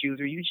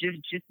issues, or you just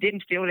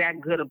didn't feel that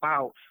good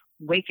about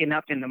waking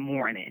up in the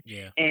morning.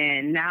 Yeah.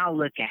 And now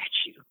look at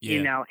you,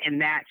 Yeah.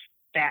 and that's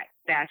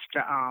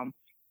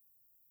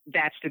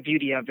the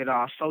beauty of it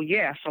all. So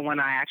yeah, so when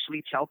I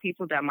actually tell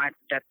people that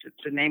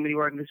the name of the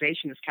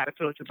organization is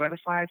Caterpillar to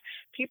Butterflies,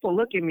 people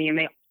look at me and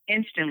they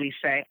instantly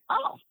say,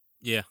 "Oh,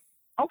 Yeah.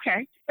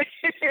 okay,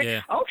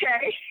 Yeah.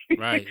 okay."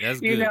 Right. That's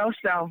good.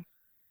 So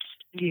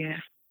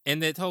yeah,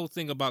 And that whole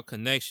thing about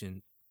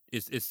connection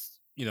it's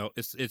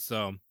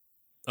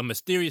a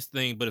mysterious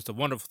thing, but it's a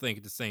wonderful thing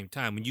at the same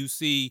time. When you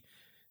see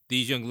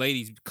these young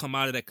ladies come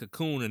out of that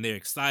cocoon and they're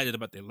excited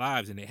about their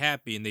lives and they're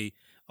happy and they,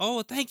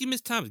 oh, thank you,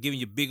 Miss Thomas, giving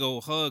you big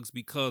old hugs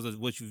because of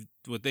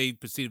what they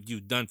perceive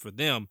you've done for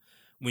them,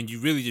 when you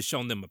really just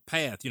shown them a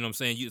path. You know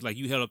what I'm saying?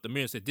 You held up the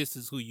mirror and said, this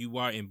is who you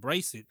are,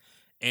 embrace it.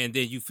 And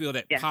then you feel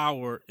that yeah,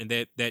 power and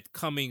that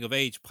coming of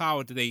age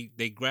power that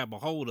they grab a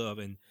hold of.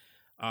 And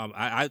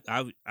I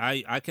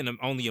can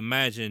only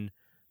imagine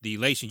the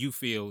elation you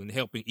feel in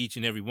helping each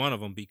and every one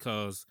of them,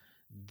 because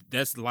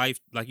that's life,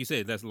 like you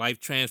said, that's life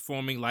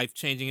transforming, life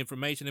changing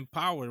information and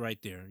power right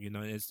there. And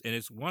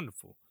it's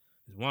wonderful.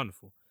 It's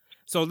wonderful.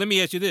 So let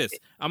me ask you this.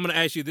 I'm going to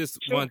ask you this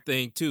sure. one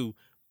thing too.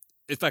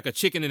 It's like a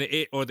chicken and the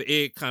egg, or the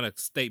egg kind of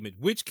statement.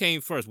 Which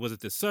came first? Was it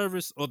the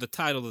service or the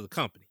title of the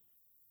company?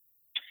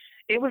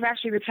 It was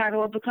actually the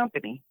title of the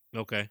company.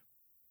 Okay.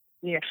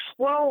 Yeah.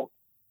 Well,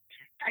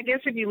 I guess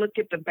if you look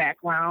at the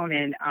background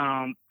and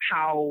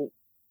how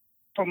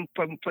from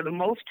for the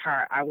most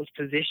part I was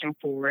positioned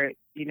for it,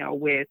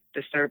 with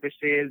the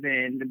services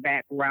and the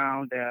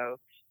background of,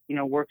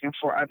 working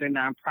for other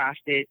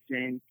nonprofits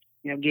and,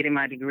 getting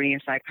my degree in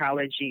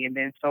psychology and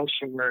then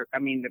social work. I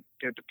mean,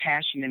 the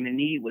passion and the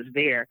need was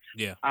there.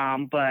 Yeah.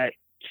 But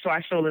so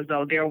I feel as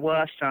though there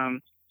was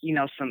some,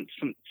 some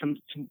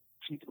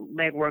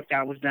legwork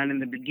that was done in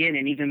the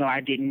beginning, even though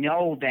I didn't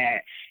know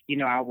that,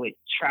 I would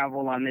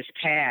travel on this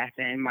path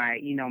and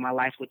my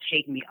life would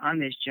take me on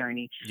this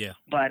journey. Yeah.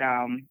 But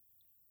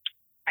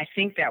I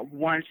think that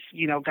once,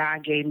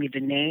 God gave me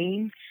the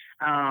name,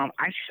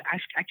 I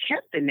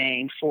kept the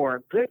name for a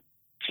good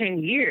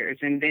 10 years.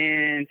 And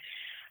then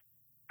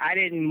I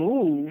didn't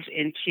move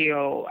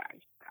until,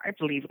 I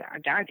believe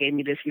God gave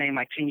me this name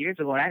like 10 years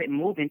ago. And I didn't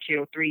move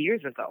until 3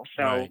 years ago.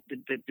 So Right.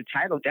 the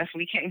title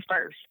definitely came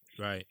first.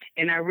 Right.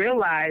 And I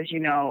realized,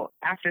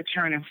 after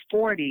turning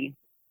 40,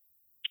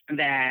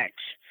 that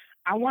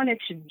I wanted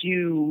to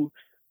do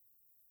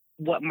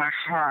what my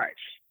heart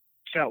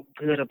felt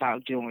good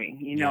about doing.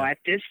 Yeah. At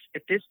this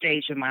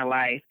stage of my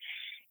life,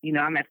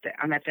 I'm at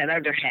that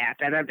other half,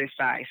 that other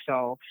side.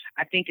 So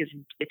I think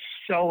it's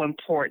so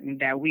important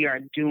that we are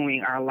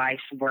doing our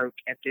life's work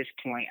at this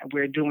point.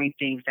 We're doing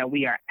things that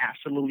we are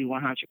absolutely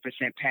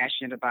 100%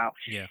 passionate about.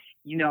 Yeah.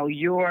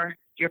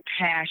 Your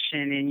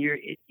passion and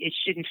it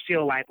shouldn't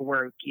feel like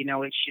work.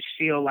 It should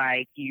feel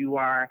like you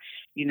are,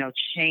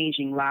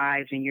 changing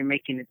lives and you're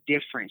making a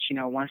difference,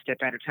 one step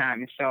at a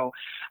time. And so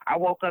I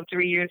woke up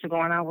 3 years ago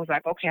and I was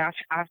like, okay,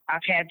 I've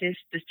had this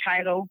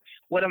title.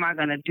 What am I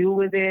going to do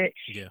with it?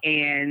 Yeah.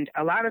 And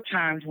a lot of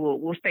times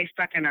we'll stay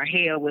stuck in our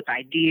head with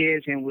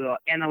ideas and we'll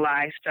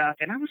analyze stuff.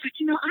 And I was like,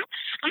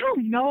 I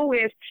don't know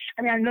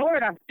I know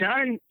that I've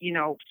done,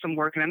 some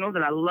work, and I know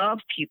that I love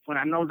people, and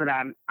I know that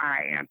I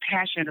am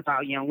passionate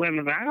about young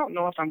women, but I don't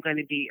know if I'm going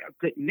to be a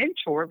good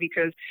mentor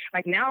because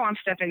like now I'm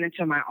stepping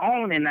into my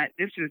own, and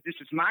this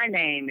is my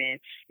name and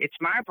it's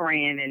my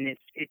brand, and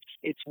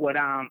it's what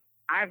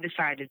I've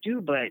decided to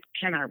do, but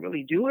can I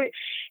really do it?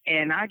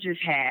 And I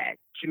just had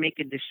to make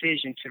a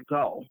decision to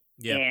go.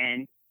 Yeah.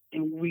 And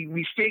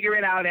we figure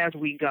it out as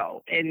we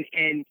go. And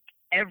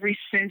ever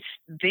since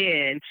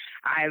then,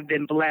 I've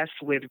been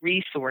blessed with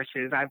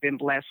resources. I've been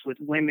blessed with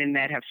women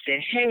that have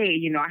said,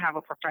 hey, I have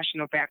a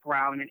professional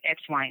background in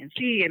X, Y, and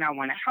Z, and I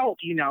want to help.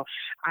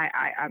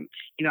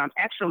 I'm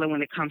excellent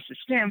when it comes to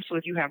STEM. So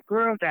if you have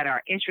girls that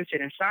are interested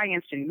in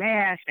science and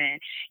math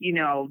and,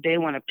 they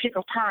want to pick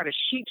apart a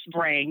sheep's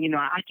brain,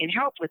 I can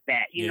help with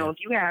that. Yeah. If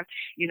you have,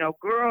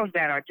 girls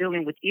that are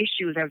dealing with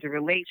issues as it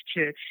relates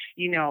to,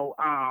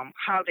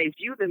 how they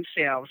view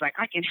themselves, like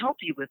I can help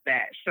you with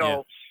that.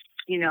 So,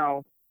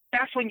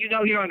 that's when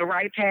you're on the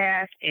right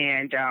path,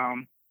 and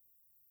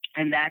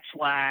that's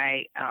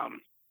why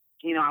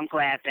I'm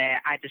glad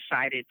that I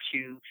decided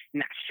to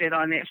not sit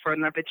on it for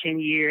another 10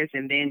 years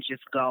and then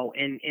just go.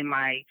 And in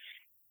my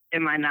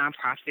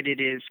nonprofit,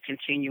 it is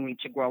continuing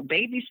to grow,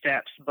 baby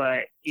steps,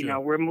 but Sure.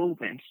 we're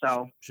moving.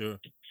 So Sure.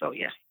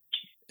 yeah.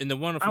 And the I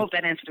wonderful hope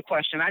that answered the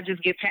question. I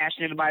just get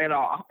passionate about it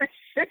all.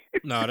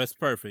 No, that's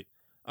perfect.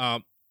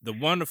 The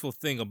wonderful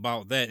thing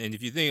about that, and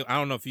if you think, I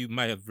don't know if you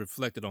might have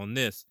reflected on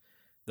this,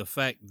 the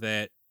fact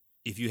that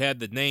if you had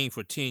the name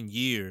for 10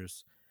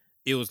 years,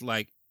 it was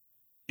like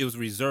it was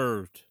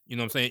reserved. You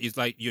know what I'm saying? It's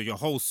like your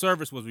whole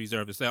service was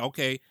reserved. It's like,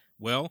 okay,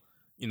 well,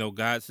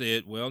 God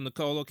said, well,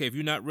 Nicole, okay, if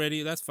you're not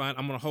ready, that's fine.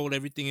 I'm going to hold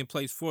everything in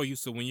place for you.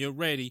 So when you're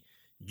ready,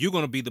 you're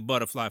going to be the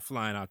butterfly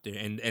flying out there.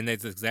 And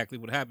that's exactly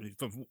what happened.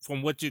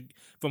 From what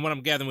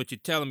I'm gathering, what you're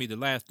telling me, the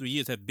last 3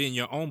 years have been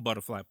your own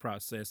butterfly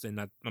process. And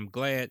I'm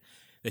glad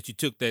that you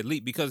took that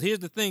leap, because here's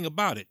the thing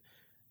about it.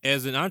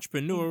 As an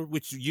entrepreneur,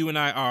 which you and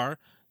I are,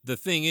 the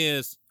thing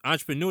is,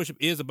 entrepreneurship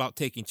is about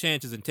taking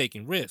chances and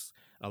taking risks.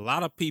 A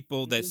lot of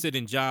people that sit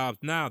in jobs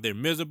now, they're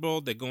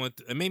miserable. They're going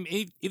through, I mean,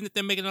 even if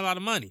they're making a lot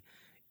of money,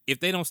 if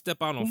they don't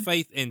step out on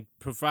faith and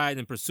provide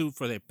and pursue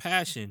for their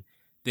passion,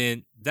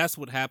 then that's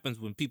what happens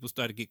when people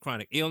start to get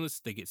chronic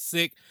illness. They get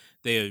sick.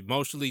 They're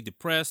emotionally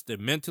depressed. They're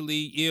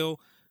mentally ill.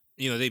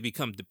 They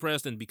become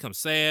depressed and become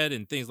sad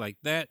and things like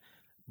that.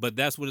 But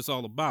that's what it's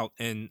all about.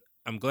 And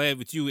I'm glad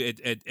with you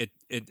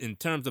in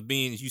terms of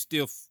being you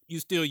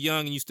still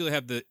young, and you still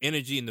have the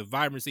energy and the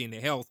vibrancy and the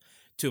health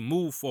to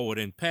move forward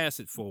and pass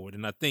it forward.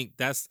 And I think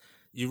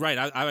you're right.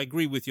 I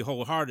agree with you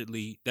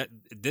wholeheartedly that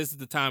this is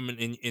the time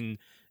in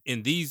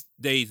these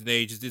days and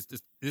ages.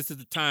 This is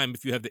the time,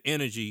 if you have the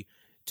energy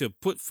to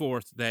put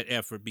forth that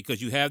effort,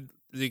 because you have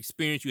the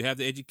experience, you have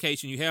the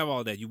education, you have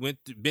all that.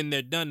 Been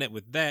there, done that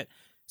with that.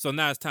 So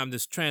now it's time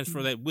to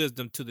transfer that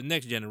wisdom to the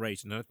next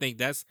generation. And I think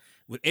that's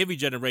what every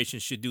generation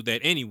should do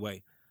that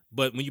anyway.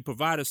 But when you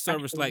provide a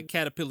service like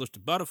Caterpillars to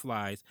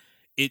Butterflies,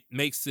 it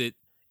makes it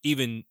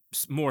even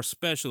more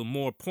special,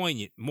 more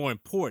poignant, more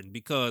important,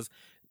 because,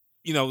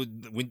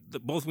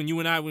 when you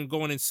and I were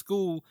going in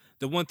school,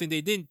 the one thing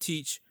they didn't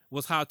teach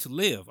was how to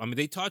live. I mean,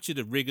 they taught you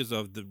the rigors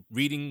of the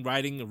reading,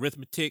 writing,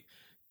 arithmetic,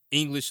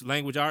 English,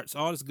 language arts,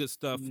 all this good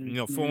stuff,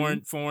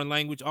 foreign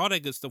language, all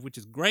that good stuff, which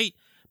is great.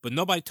 but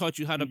nobody taught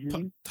you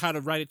Mm-hmm. how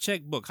to write a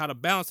checkbook, how to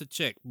balance a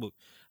checkbook,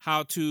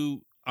 how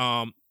to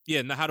how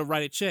to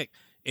write a check,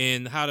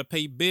 and how to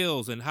pay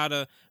bills, and how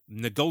to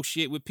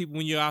negotiate with people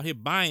when you're out here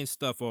buying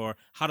stuff, or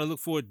how to look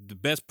for the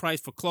best price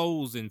for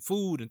clothes and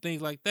food and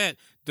things like that.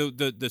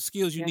 The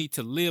skills you Yeah. need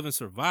to live and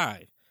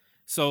survive.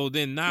 So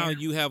then now Yeah.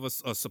 you have a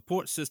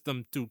support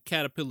system through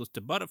Caterpillars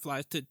to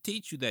Butterflies to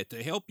teach you that,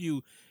 to help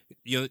you,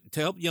 to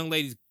help young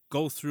ladies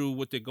go through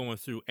what they're going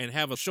through, and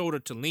have a shoulder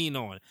to lean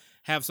on,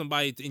 have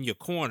somebody in your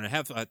corner,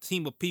 have a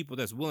team of people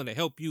that's willing to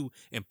help you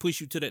and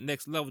push you to that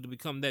next level to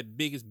become that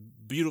biggest,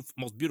 beautiful,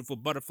 most beautiful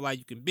butterfly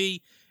you can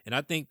be. And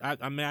I think,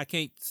 I mean, I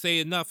can't say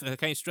enough, and I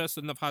can't stress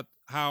enough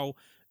how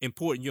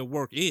important your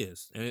work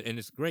is, and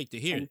it's great to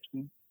hear Thank it.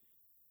 you.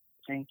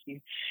 Thank you.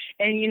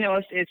 And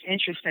it's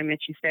interesting that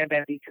you said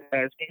that,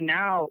 because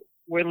now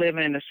we're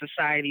living in a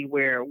society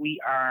where we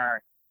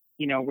are,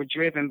 we're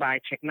driven by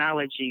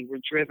technology,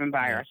 we're driven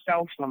by Yeah. our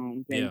cell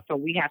phones, and Yeah. so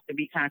we have to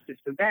be conscious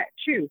of that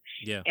too.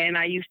 Yeah. And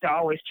I used to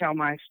always tell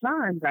my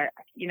sons that,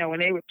 when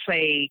they would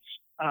play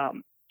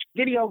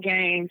video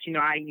games,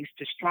 I used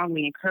to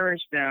strongly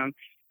encourage them,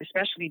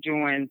 especially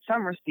during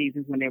summer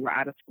seasons when they were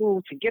out of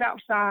school, to get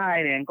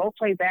outside and go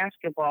play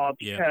basketball,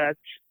 Yeah. because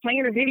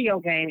playing a video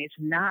game is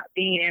not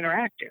being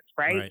interactive,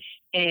 right? Right.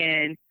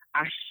 And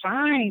I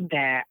find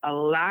that a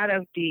lot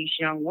of these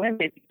young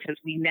women, because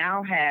we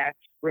now have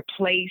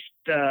replaced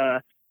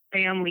the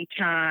family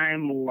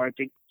time, or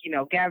the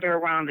gather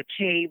around the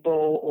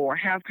table or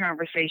have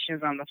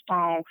conversations on the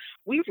phone,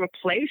 we've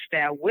replaced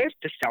that with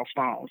the cell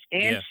phones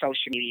and Yeah.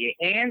 social media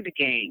and the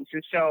games.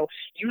 And so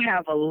you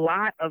have a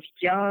lot of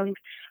young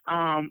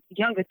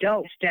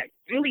adults that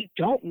really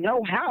don't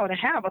know how to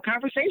have a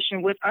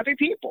conversation with other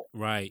people.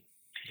 Right.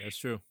 That's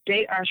true.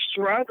 They are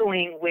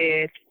struggling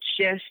with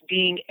just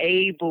being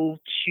able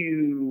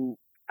to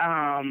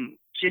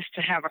just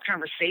to have a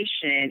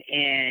conversation.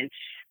 And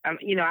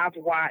I've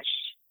watched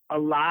a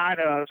lot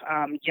of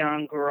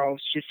young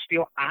girls just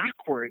feel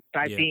awkward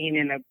by Yeah. being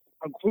in a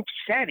group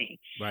setting.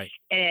 Right.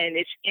 And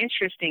it's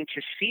interesting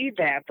to see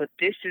that, but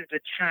this is the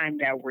time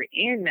that we're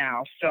in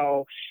now.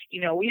 So,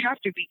 we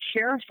have to be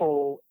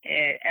careful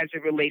as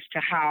it relates to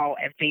how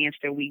advanced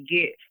that we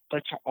get,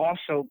 but to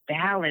also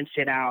balance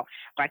it out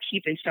by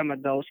keeping some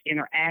of those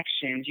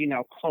interactions,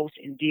 close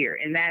and dear.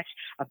 And that's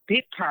a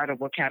big part of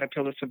what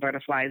Caterpillars to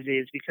Butterflies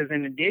is, because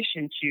in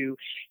addition to,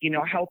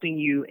 helping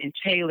you and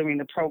tailoring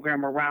the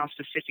program around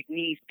specific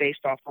needs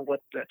based off of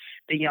what the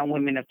young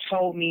women have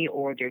told me,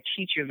 or their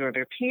teachers or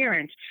their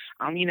parents,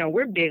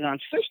 we're big on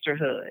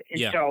sisterhood. And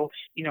Yeah. so,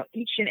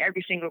 each and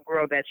every single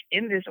girl that's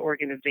in this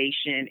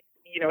organization,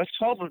 it's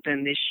 12 of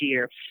them this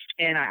year,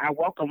 and I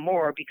welcome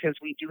more, because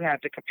we do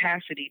have the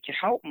capacity to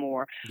help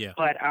more. Yeah.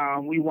 But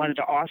we wanted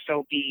to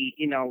also be,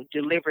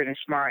 deliberate and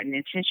smart and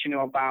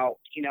intentional about,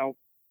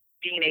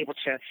 being able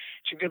to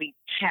really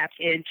tap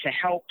in to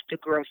help the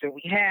girls that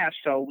we have.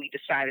 So we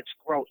decided to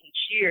grow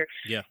each year.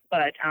 Yeah.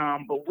 But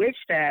with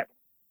that,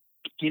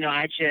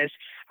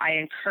 I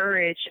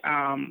encourage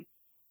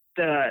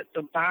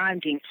the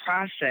bonding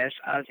process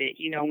of it.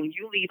 When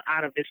you leave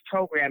out of this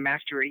program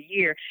after a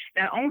year,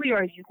 not only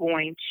are you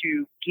going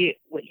to get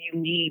what you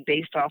need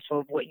based off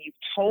of what you've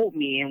told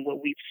me and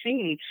what we've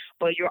seen,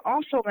 but you're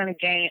also going to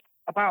gain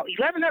about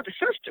 11 other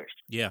sisters.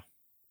 Yeah.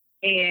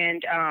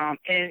 And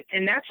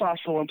that's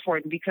also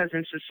important, because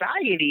in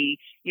society,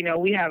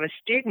 we have a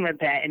stigma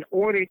that in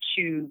order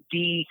to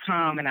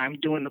become, and I'm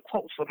doing the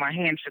quotes with my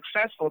hand,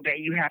 successful, that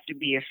you have to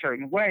be a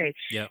certain way.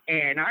 Yeah.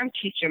 And I'm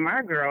teaching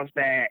my girls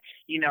that,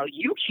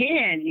 you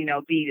can,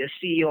 be the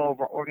CEO of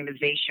an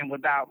organization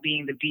without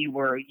being the B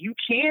word. You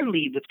can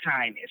lead with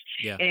kindness.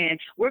 Yeah. And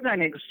we're going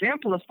to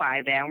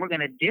exemplify that, and we're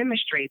going to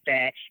demonstrate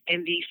that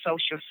in these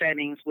social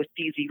settings with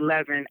these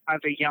 11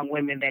 other young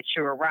women that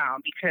you're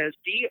around, because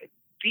these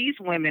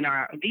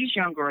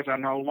young girls are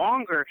no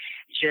longer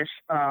just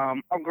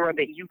a girl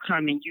that you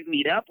come and you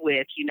meet up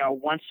with,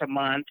 once a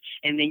month,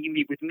 and then you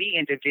meet with me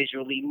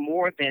individually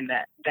more than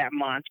that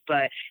month.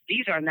 But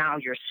these are now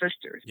your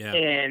sisters. Yeah.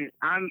 And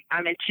I'm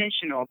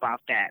intentional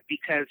about that,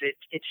 because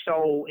it's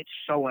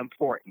so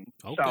important.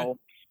 Okay. So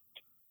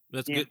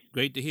That's yeah. good.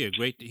 Great to hear.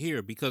 Great to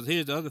hear. Because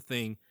here's the other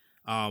thing,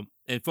 and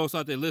folks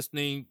out there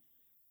listening,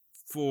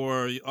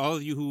 for all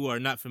of you who are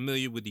not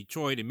familiar with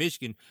Detroit and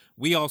Michigan,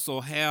 we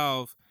also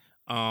have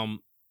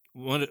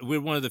we're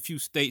one of the few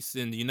states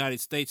in the United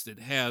States that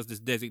has this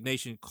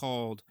designation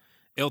called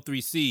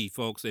L3C,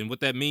 folks. And what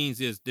that means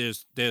is there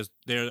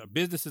are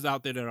businesses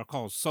out there that are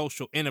called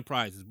social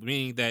enterprises,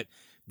 meaning that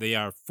they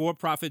are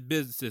for-profit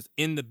businesses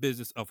in the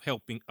business of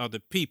helping other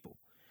people.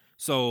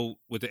 So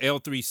with the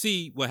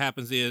L3C, what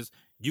happens is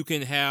you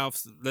can have,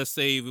 let's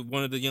say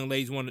one of the young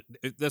ladies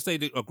let's say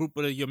a group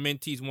of your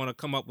mentees want to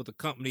come up with a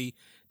company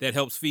that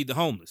helps feed the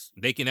homeless.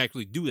 They can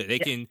actually do that. They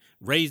can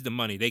raise the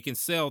money. They can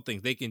sell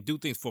things. They can do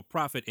things for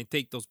profit and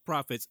take those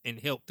profits and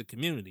help the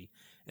community.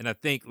 And I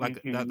think,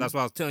 that's what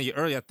I was telling you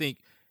earlier.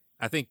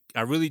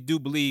 I really do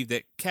believe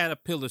that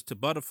Caterpillars to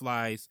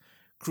Butterflies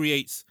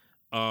creates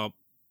a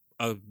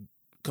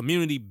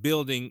community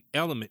building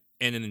element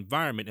and an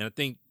environment. And I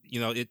think,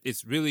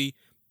 it's really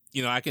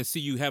I can see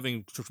you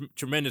having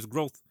tremendous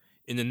growth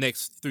in the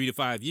next 3 to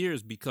 5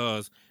 years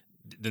because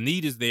the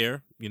need is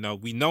there. We know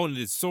that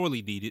it's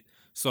sorely needed.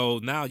 So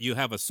now you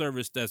have a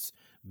service that's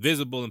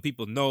visible and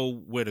people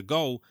know where to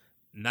go.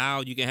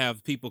 Now you can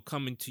have people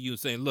coming to you and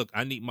saying, look,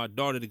 I need my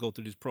daughter to go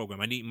through this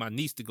program. I need my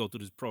niece to go through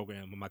this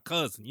program, or my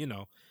cousin,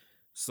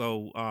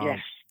 So, Yes.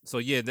 so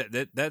yeah,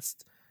 that's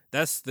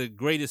the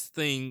greatest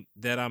thing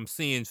that I'm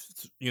seeing,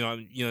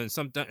 and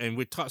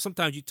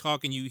sometimes you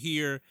talk and you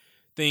hear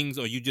things,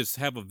 or you just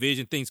have a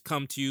vision, things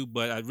come to you,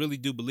 but I really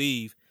do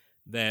believe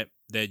that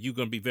you're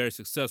going to be very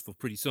successful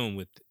pretty soon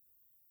with it.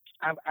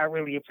 I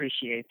really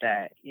appreciate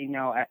that,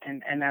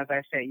 and as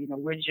I said,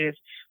 we're just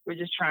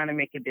trying to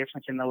make a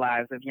difference in the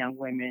lives of young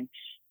women.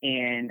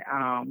 And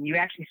you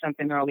asked me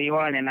something early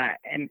on, and I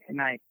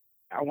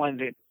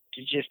wanted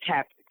to just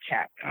tap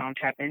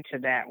into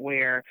that.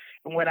 Where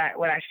what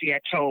I see, I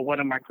told one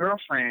of my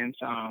girlfriends,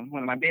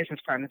 one of my business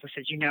partners, I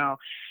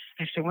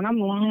said, when I'm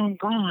long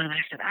gone,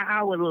 I said,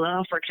 I would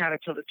love for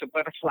Caterpillars to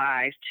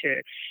Butterflies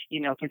to,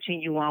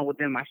 continue on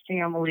within my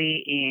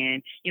family.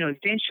 And,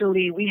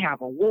 eventually we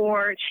have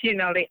awards,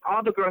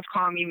 all the girls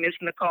call me Miss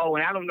Nicole,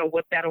 and I don't know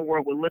what that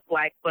award would look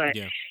like, but,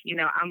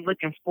 I'm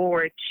looking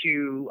forward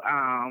to,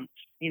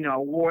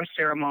 award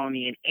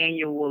ceremony, an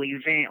annual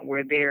event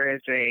where there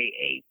is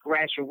a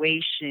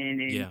graduation,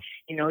 and,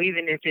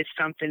 even if it's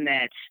something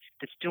that's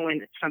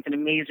doing something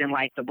amazing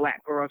like the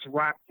Black Girls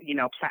Rock,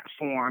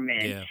 platform,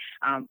 and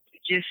I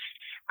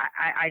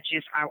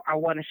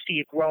want to see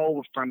it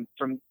grow from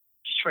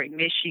Detroit,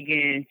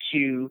 Michigan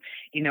to,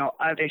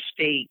 other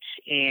states,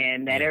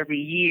 and that every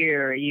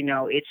year,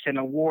 it's an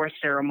award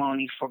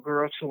ceremony for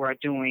girls who are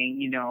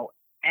doing,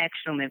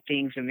 excellent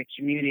things in the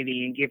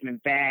community and giving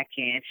back.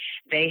 And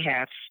they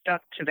have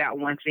stuck to that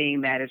one thing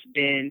that has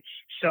been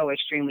so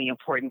extremely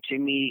important to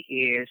me,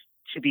 is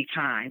to be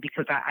kind,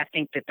 because I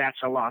think that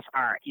that's a lost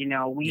art.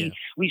 We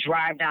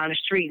drive down the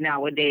street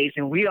nowadays,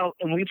 and we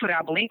put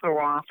our blinker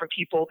on for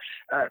people,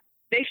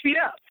 they speed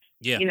up.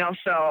 Yeah.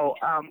 So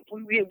I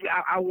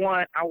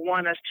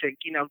want us to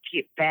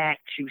get back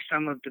to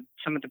some of the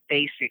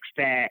basics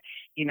that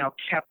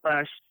kept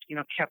us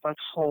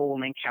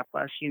whole, and kept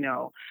us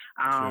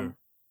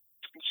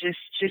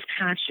just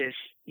conscious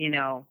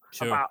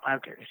about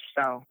others.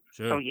 So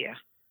yeah.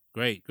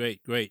 Great.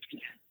 Yeah.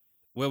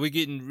 Well, we're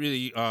getting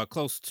really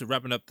close to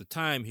wrapping up the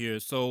time here,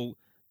 so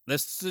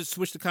let's just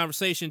switch the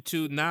conversation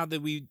to, now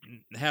that we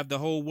have the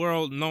whole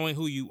world knowing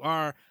who you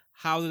are,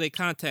 how do they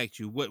contact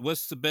you?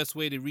 What's the best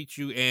way to reach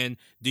you, and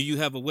do you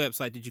have a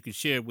website that you can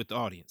share with the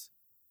audience?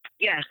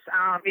 Yes.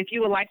 If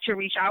you would like to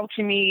reach out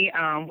to me,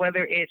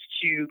 whether it's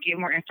to get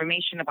more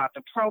information about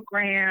the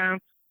program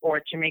or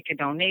to make a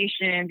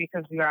donation,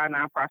 because we are a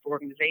nonprofit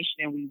organization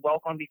and we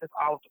welcome, because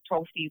all of the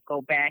proceeds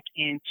go back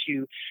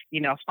into,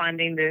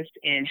 funding this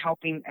and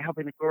helping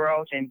the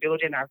girls and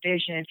building our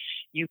vision,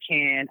 you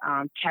can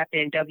tap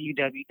in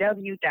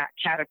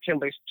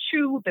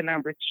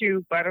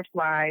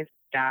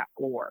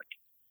www.caterpillars2butterflies.org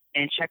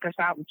and check us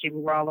out and see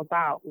what we're all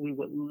about. We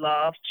would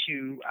love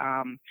to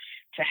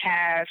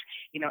have,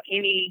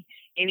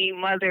 any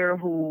mother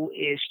who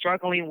is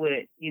struggling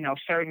with,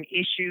 certain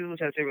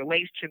issues as it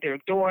relates to their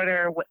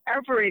daughter,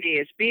 whatever it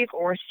is, big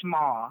or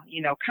small,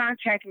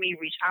 contact me,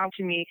 reach out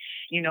to me.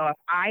 If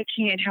I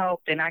can't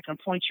help, then I can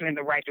point you in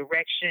the right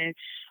direction.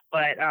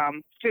 But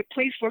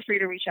please feel free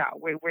to reach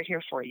out. We're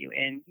here for you,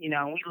 and we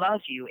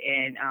love you,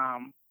 and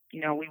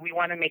we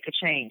want to make a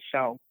change.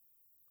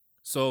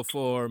 So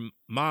for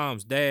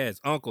moms,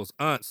 dads, uncles,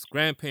 aunts,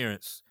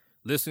 grandparents,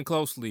 listen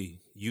closely.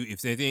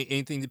 If there's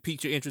anything that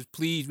piques your interest,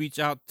 please reach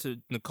out to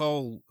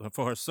Nicole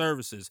for her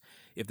services.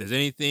 If there's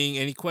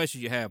any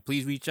questions you have,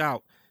 please reach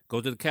out. Go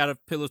to the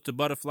Caterpillars to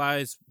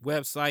Butterflies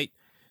website,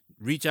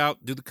 reach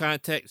out,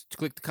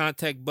 click the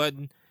contact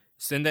button,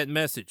 send that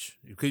message.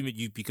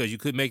 Because you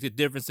could make the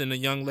difference in a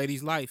young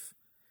lady's life.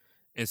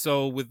 And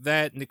so with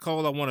that,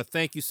 Nicole, I want to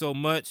thank you so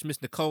much,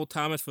 Miss Nicole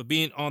Thomas, for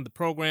being on the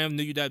program,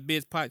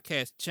 NewYou.Biz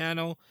podcast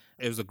channel.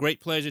 It was a great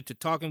pleasure to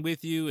talking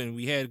with you, and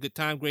we had a good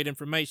time, great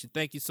information.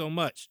 Thank you so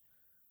much.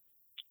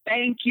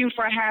 Thank you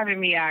for having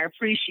me. I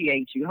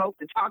appreciate you. Hope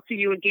to talk to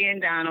you again,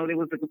 Donald. It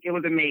was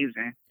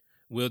amazing.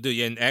 Will do.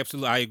 Yeah, and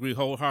absolutely, I agree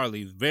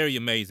wholeheartedly. Very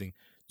amazing.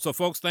 So,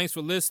 folks, thanks for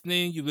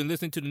listening. You've been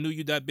listening to the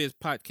NewYou.Biz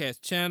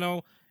podcast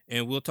channel,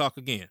 and we'll talk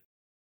again.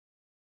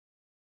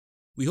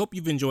 We hope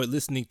you've enjoyed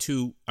listening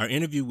to our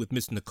interview with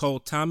Ms. Nicole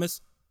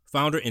Thomas,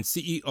 founder and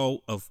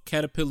CEO of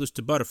Caterpillars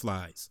to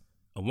Butterflies,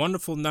 a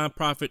wonderful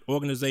nonprofit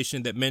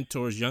organization that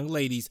mentors young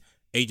ladies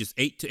ages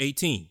 8 to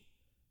 18.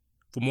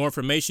 For more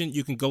information,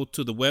 you can go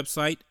to the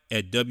website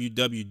at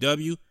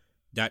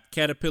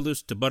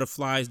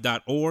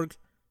www.caterpillarstobutterflies.org.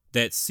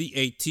 That's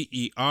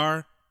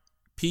CATERPILLARS,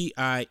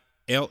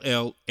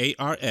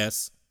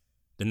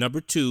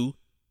 2,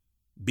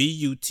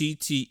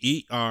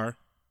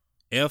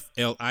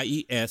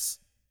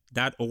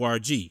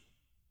 BUTTERFLIES.org.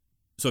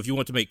 So if you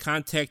want to make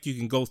contact, you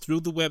can go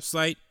through the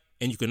website,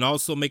 and you can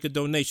also make a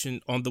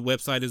donation on the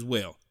website as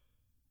well.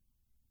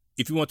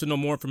 If you want to know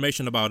more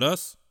information about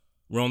us,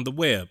 we're on the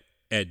web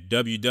at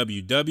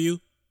www.caterpillarstobutterflies.org.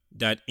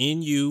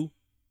 www.nuyou.biz.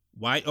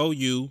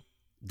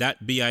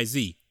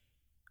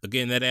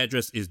 Again, that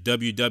address is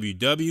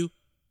www.nuyou.biz.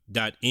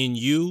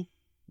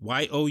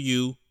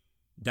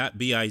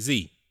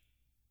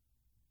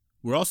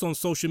 We're also on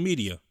social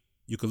media.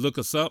 You can look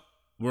us up.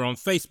 We're on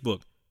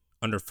Facebook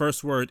under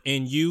first word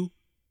NU,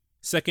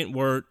 second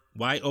word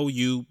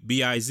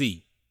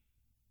YOUBIZ.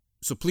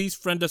 So please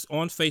friend us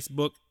on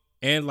Facebook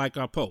and like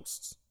our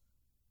posts.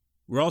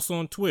 We're also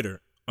on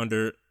Twitter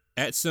under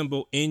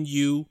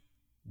 @NUYOUBIZ.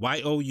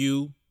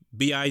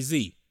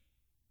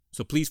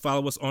 So please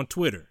follow us on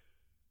Twitter.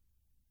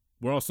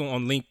 We're also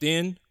on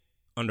LinkedIn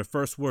under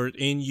first word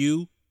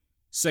NU,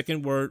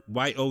 second word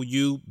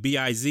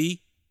YOUBIZ.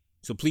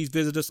 So please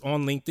visit us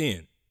on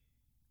LinkedIn.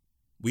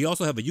 We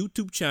also have a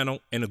YouTube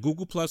channel and a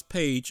Google Plus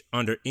page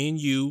under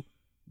NUYOU.biz.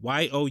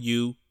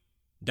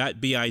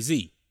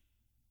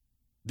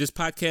 This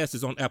podcast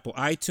is on Apple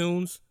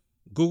iTunes,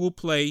 Google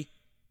Play,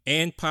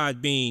 and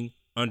Podbean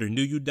under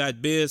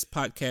NewYou.biz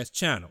podcast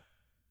channel.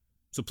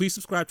 So please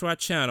subscribe to our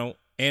channel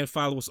and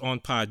follow us on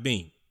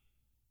Podbean.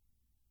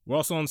 We're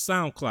also on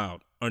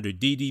SoundCloud under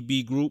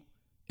DDB Group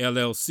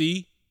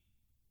LLC.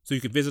 So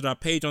you can visit our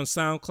page on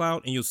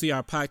SoundCloud and you'll see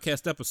our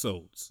podcast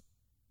episodes.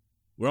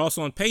 We're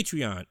also on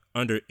Patreon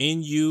under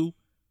NUYOUBIZ.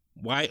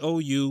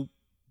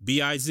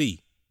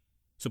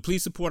 So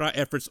please support our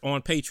efforts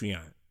on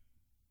Patreon.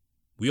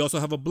 We also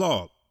have a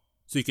blog.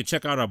 So you can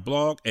check out our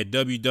blog at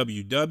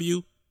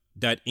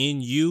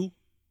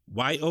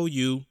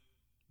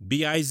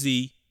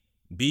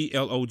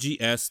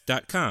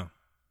www.nuyouBizBlogs.com.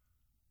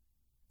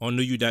 On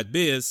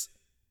NewYou.biz,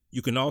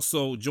 you can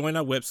also join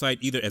our website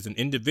either as an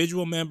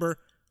individual member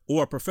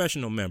or a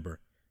professional member,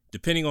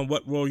 depending on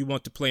what role you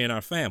want to play in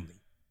our family.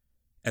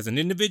 As an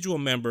individual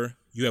member,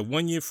 you have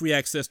 1 year free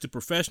access to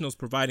professionals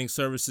providing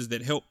services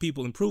that help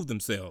people improve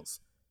themselves.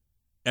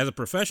 As a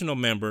professional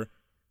member,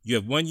 you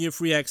have 1 year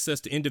free access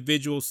to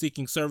individuals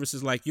seeking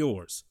services like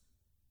yours.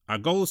 Our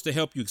goal is to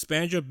help you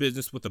expand your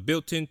business with a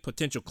built-in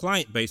potential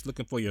client base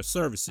looking for your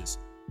services.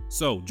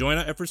 So join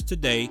our efforts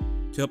today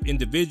to help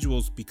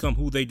individuals become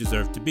who they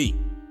deserve to be.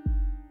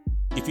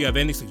 If you have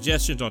any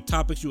suggestions on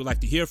topics you would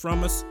like to hear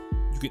from us,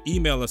 you can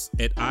email us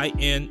at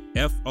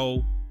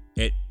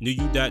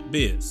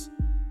info@newYou.biz,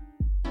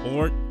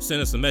 or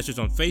send us a message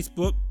on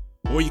Facebook,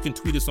 or you can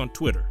tweet us on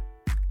Twitter.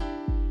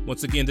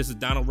 Once again, this is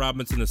Donald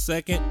Robinson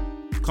II,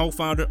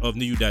 co-founder of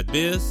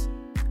NewYou.biz.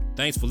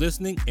 Thanks for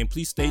listening, and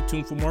please stay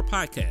tuned for more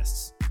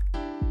podcasts.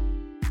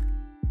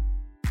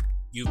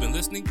 You've been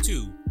listening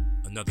to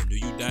another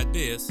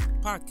NewYou.biz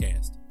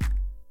podcast.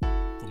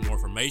 For more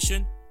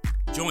information,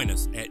 join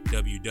us at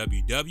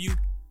www.nuyou.biz.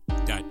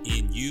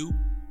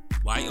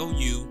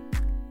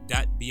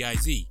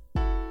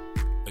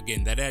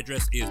 Again, that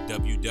address is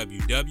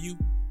www.nuyou.biz.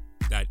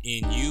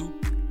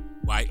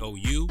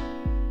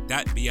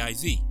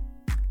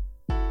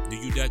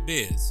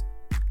 NewYou.biz,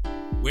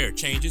 where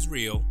change is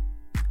real,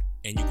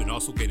 and you can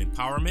also get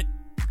empowerment,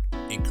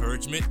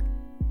 encouragement,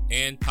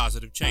 and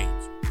positive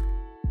change.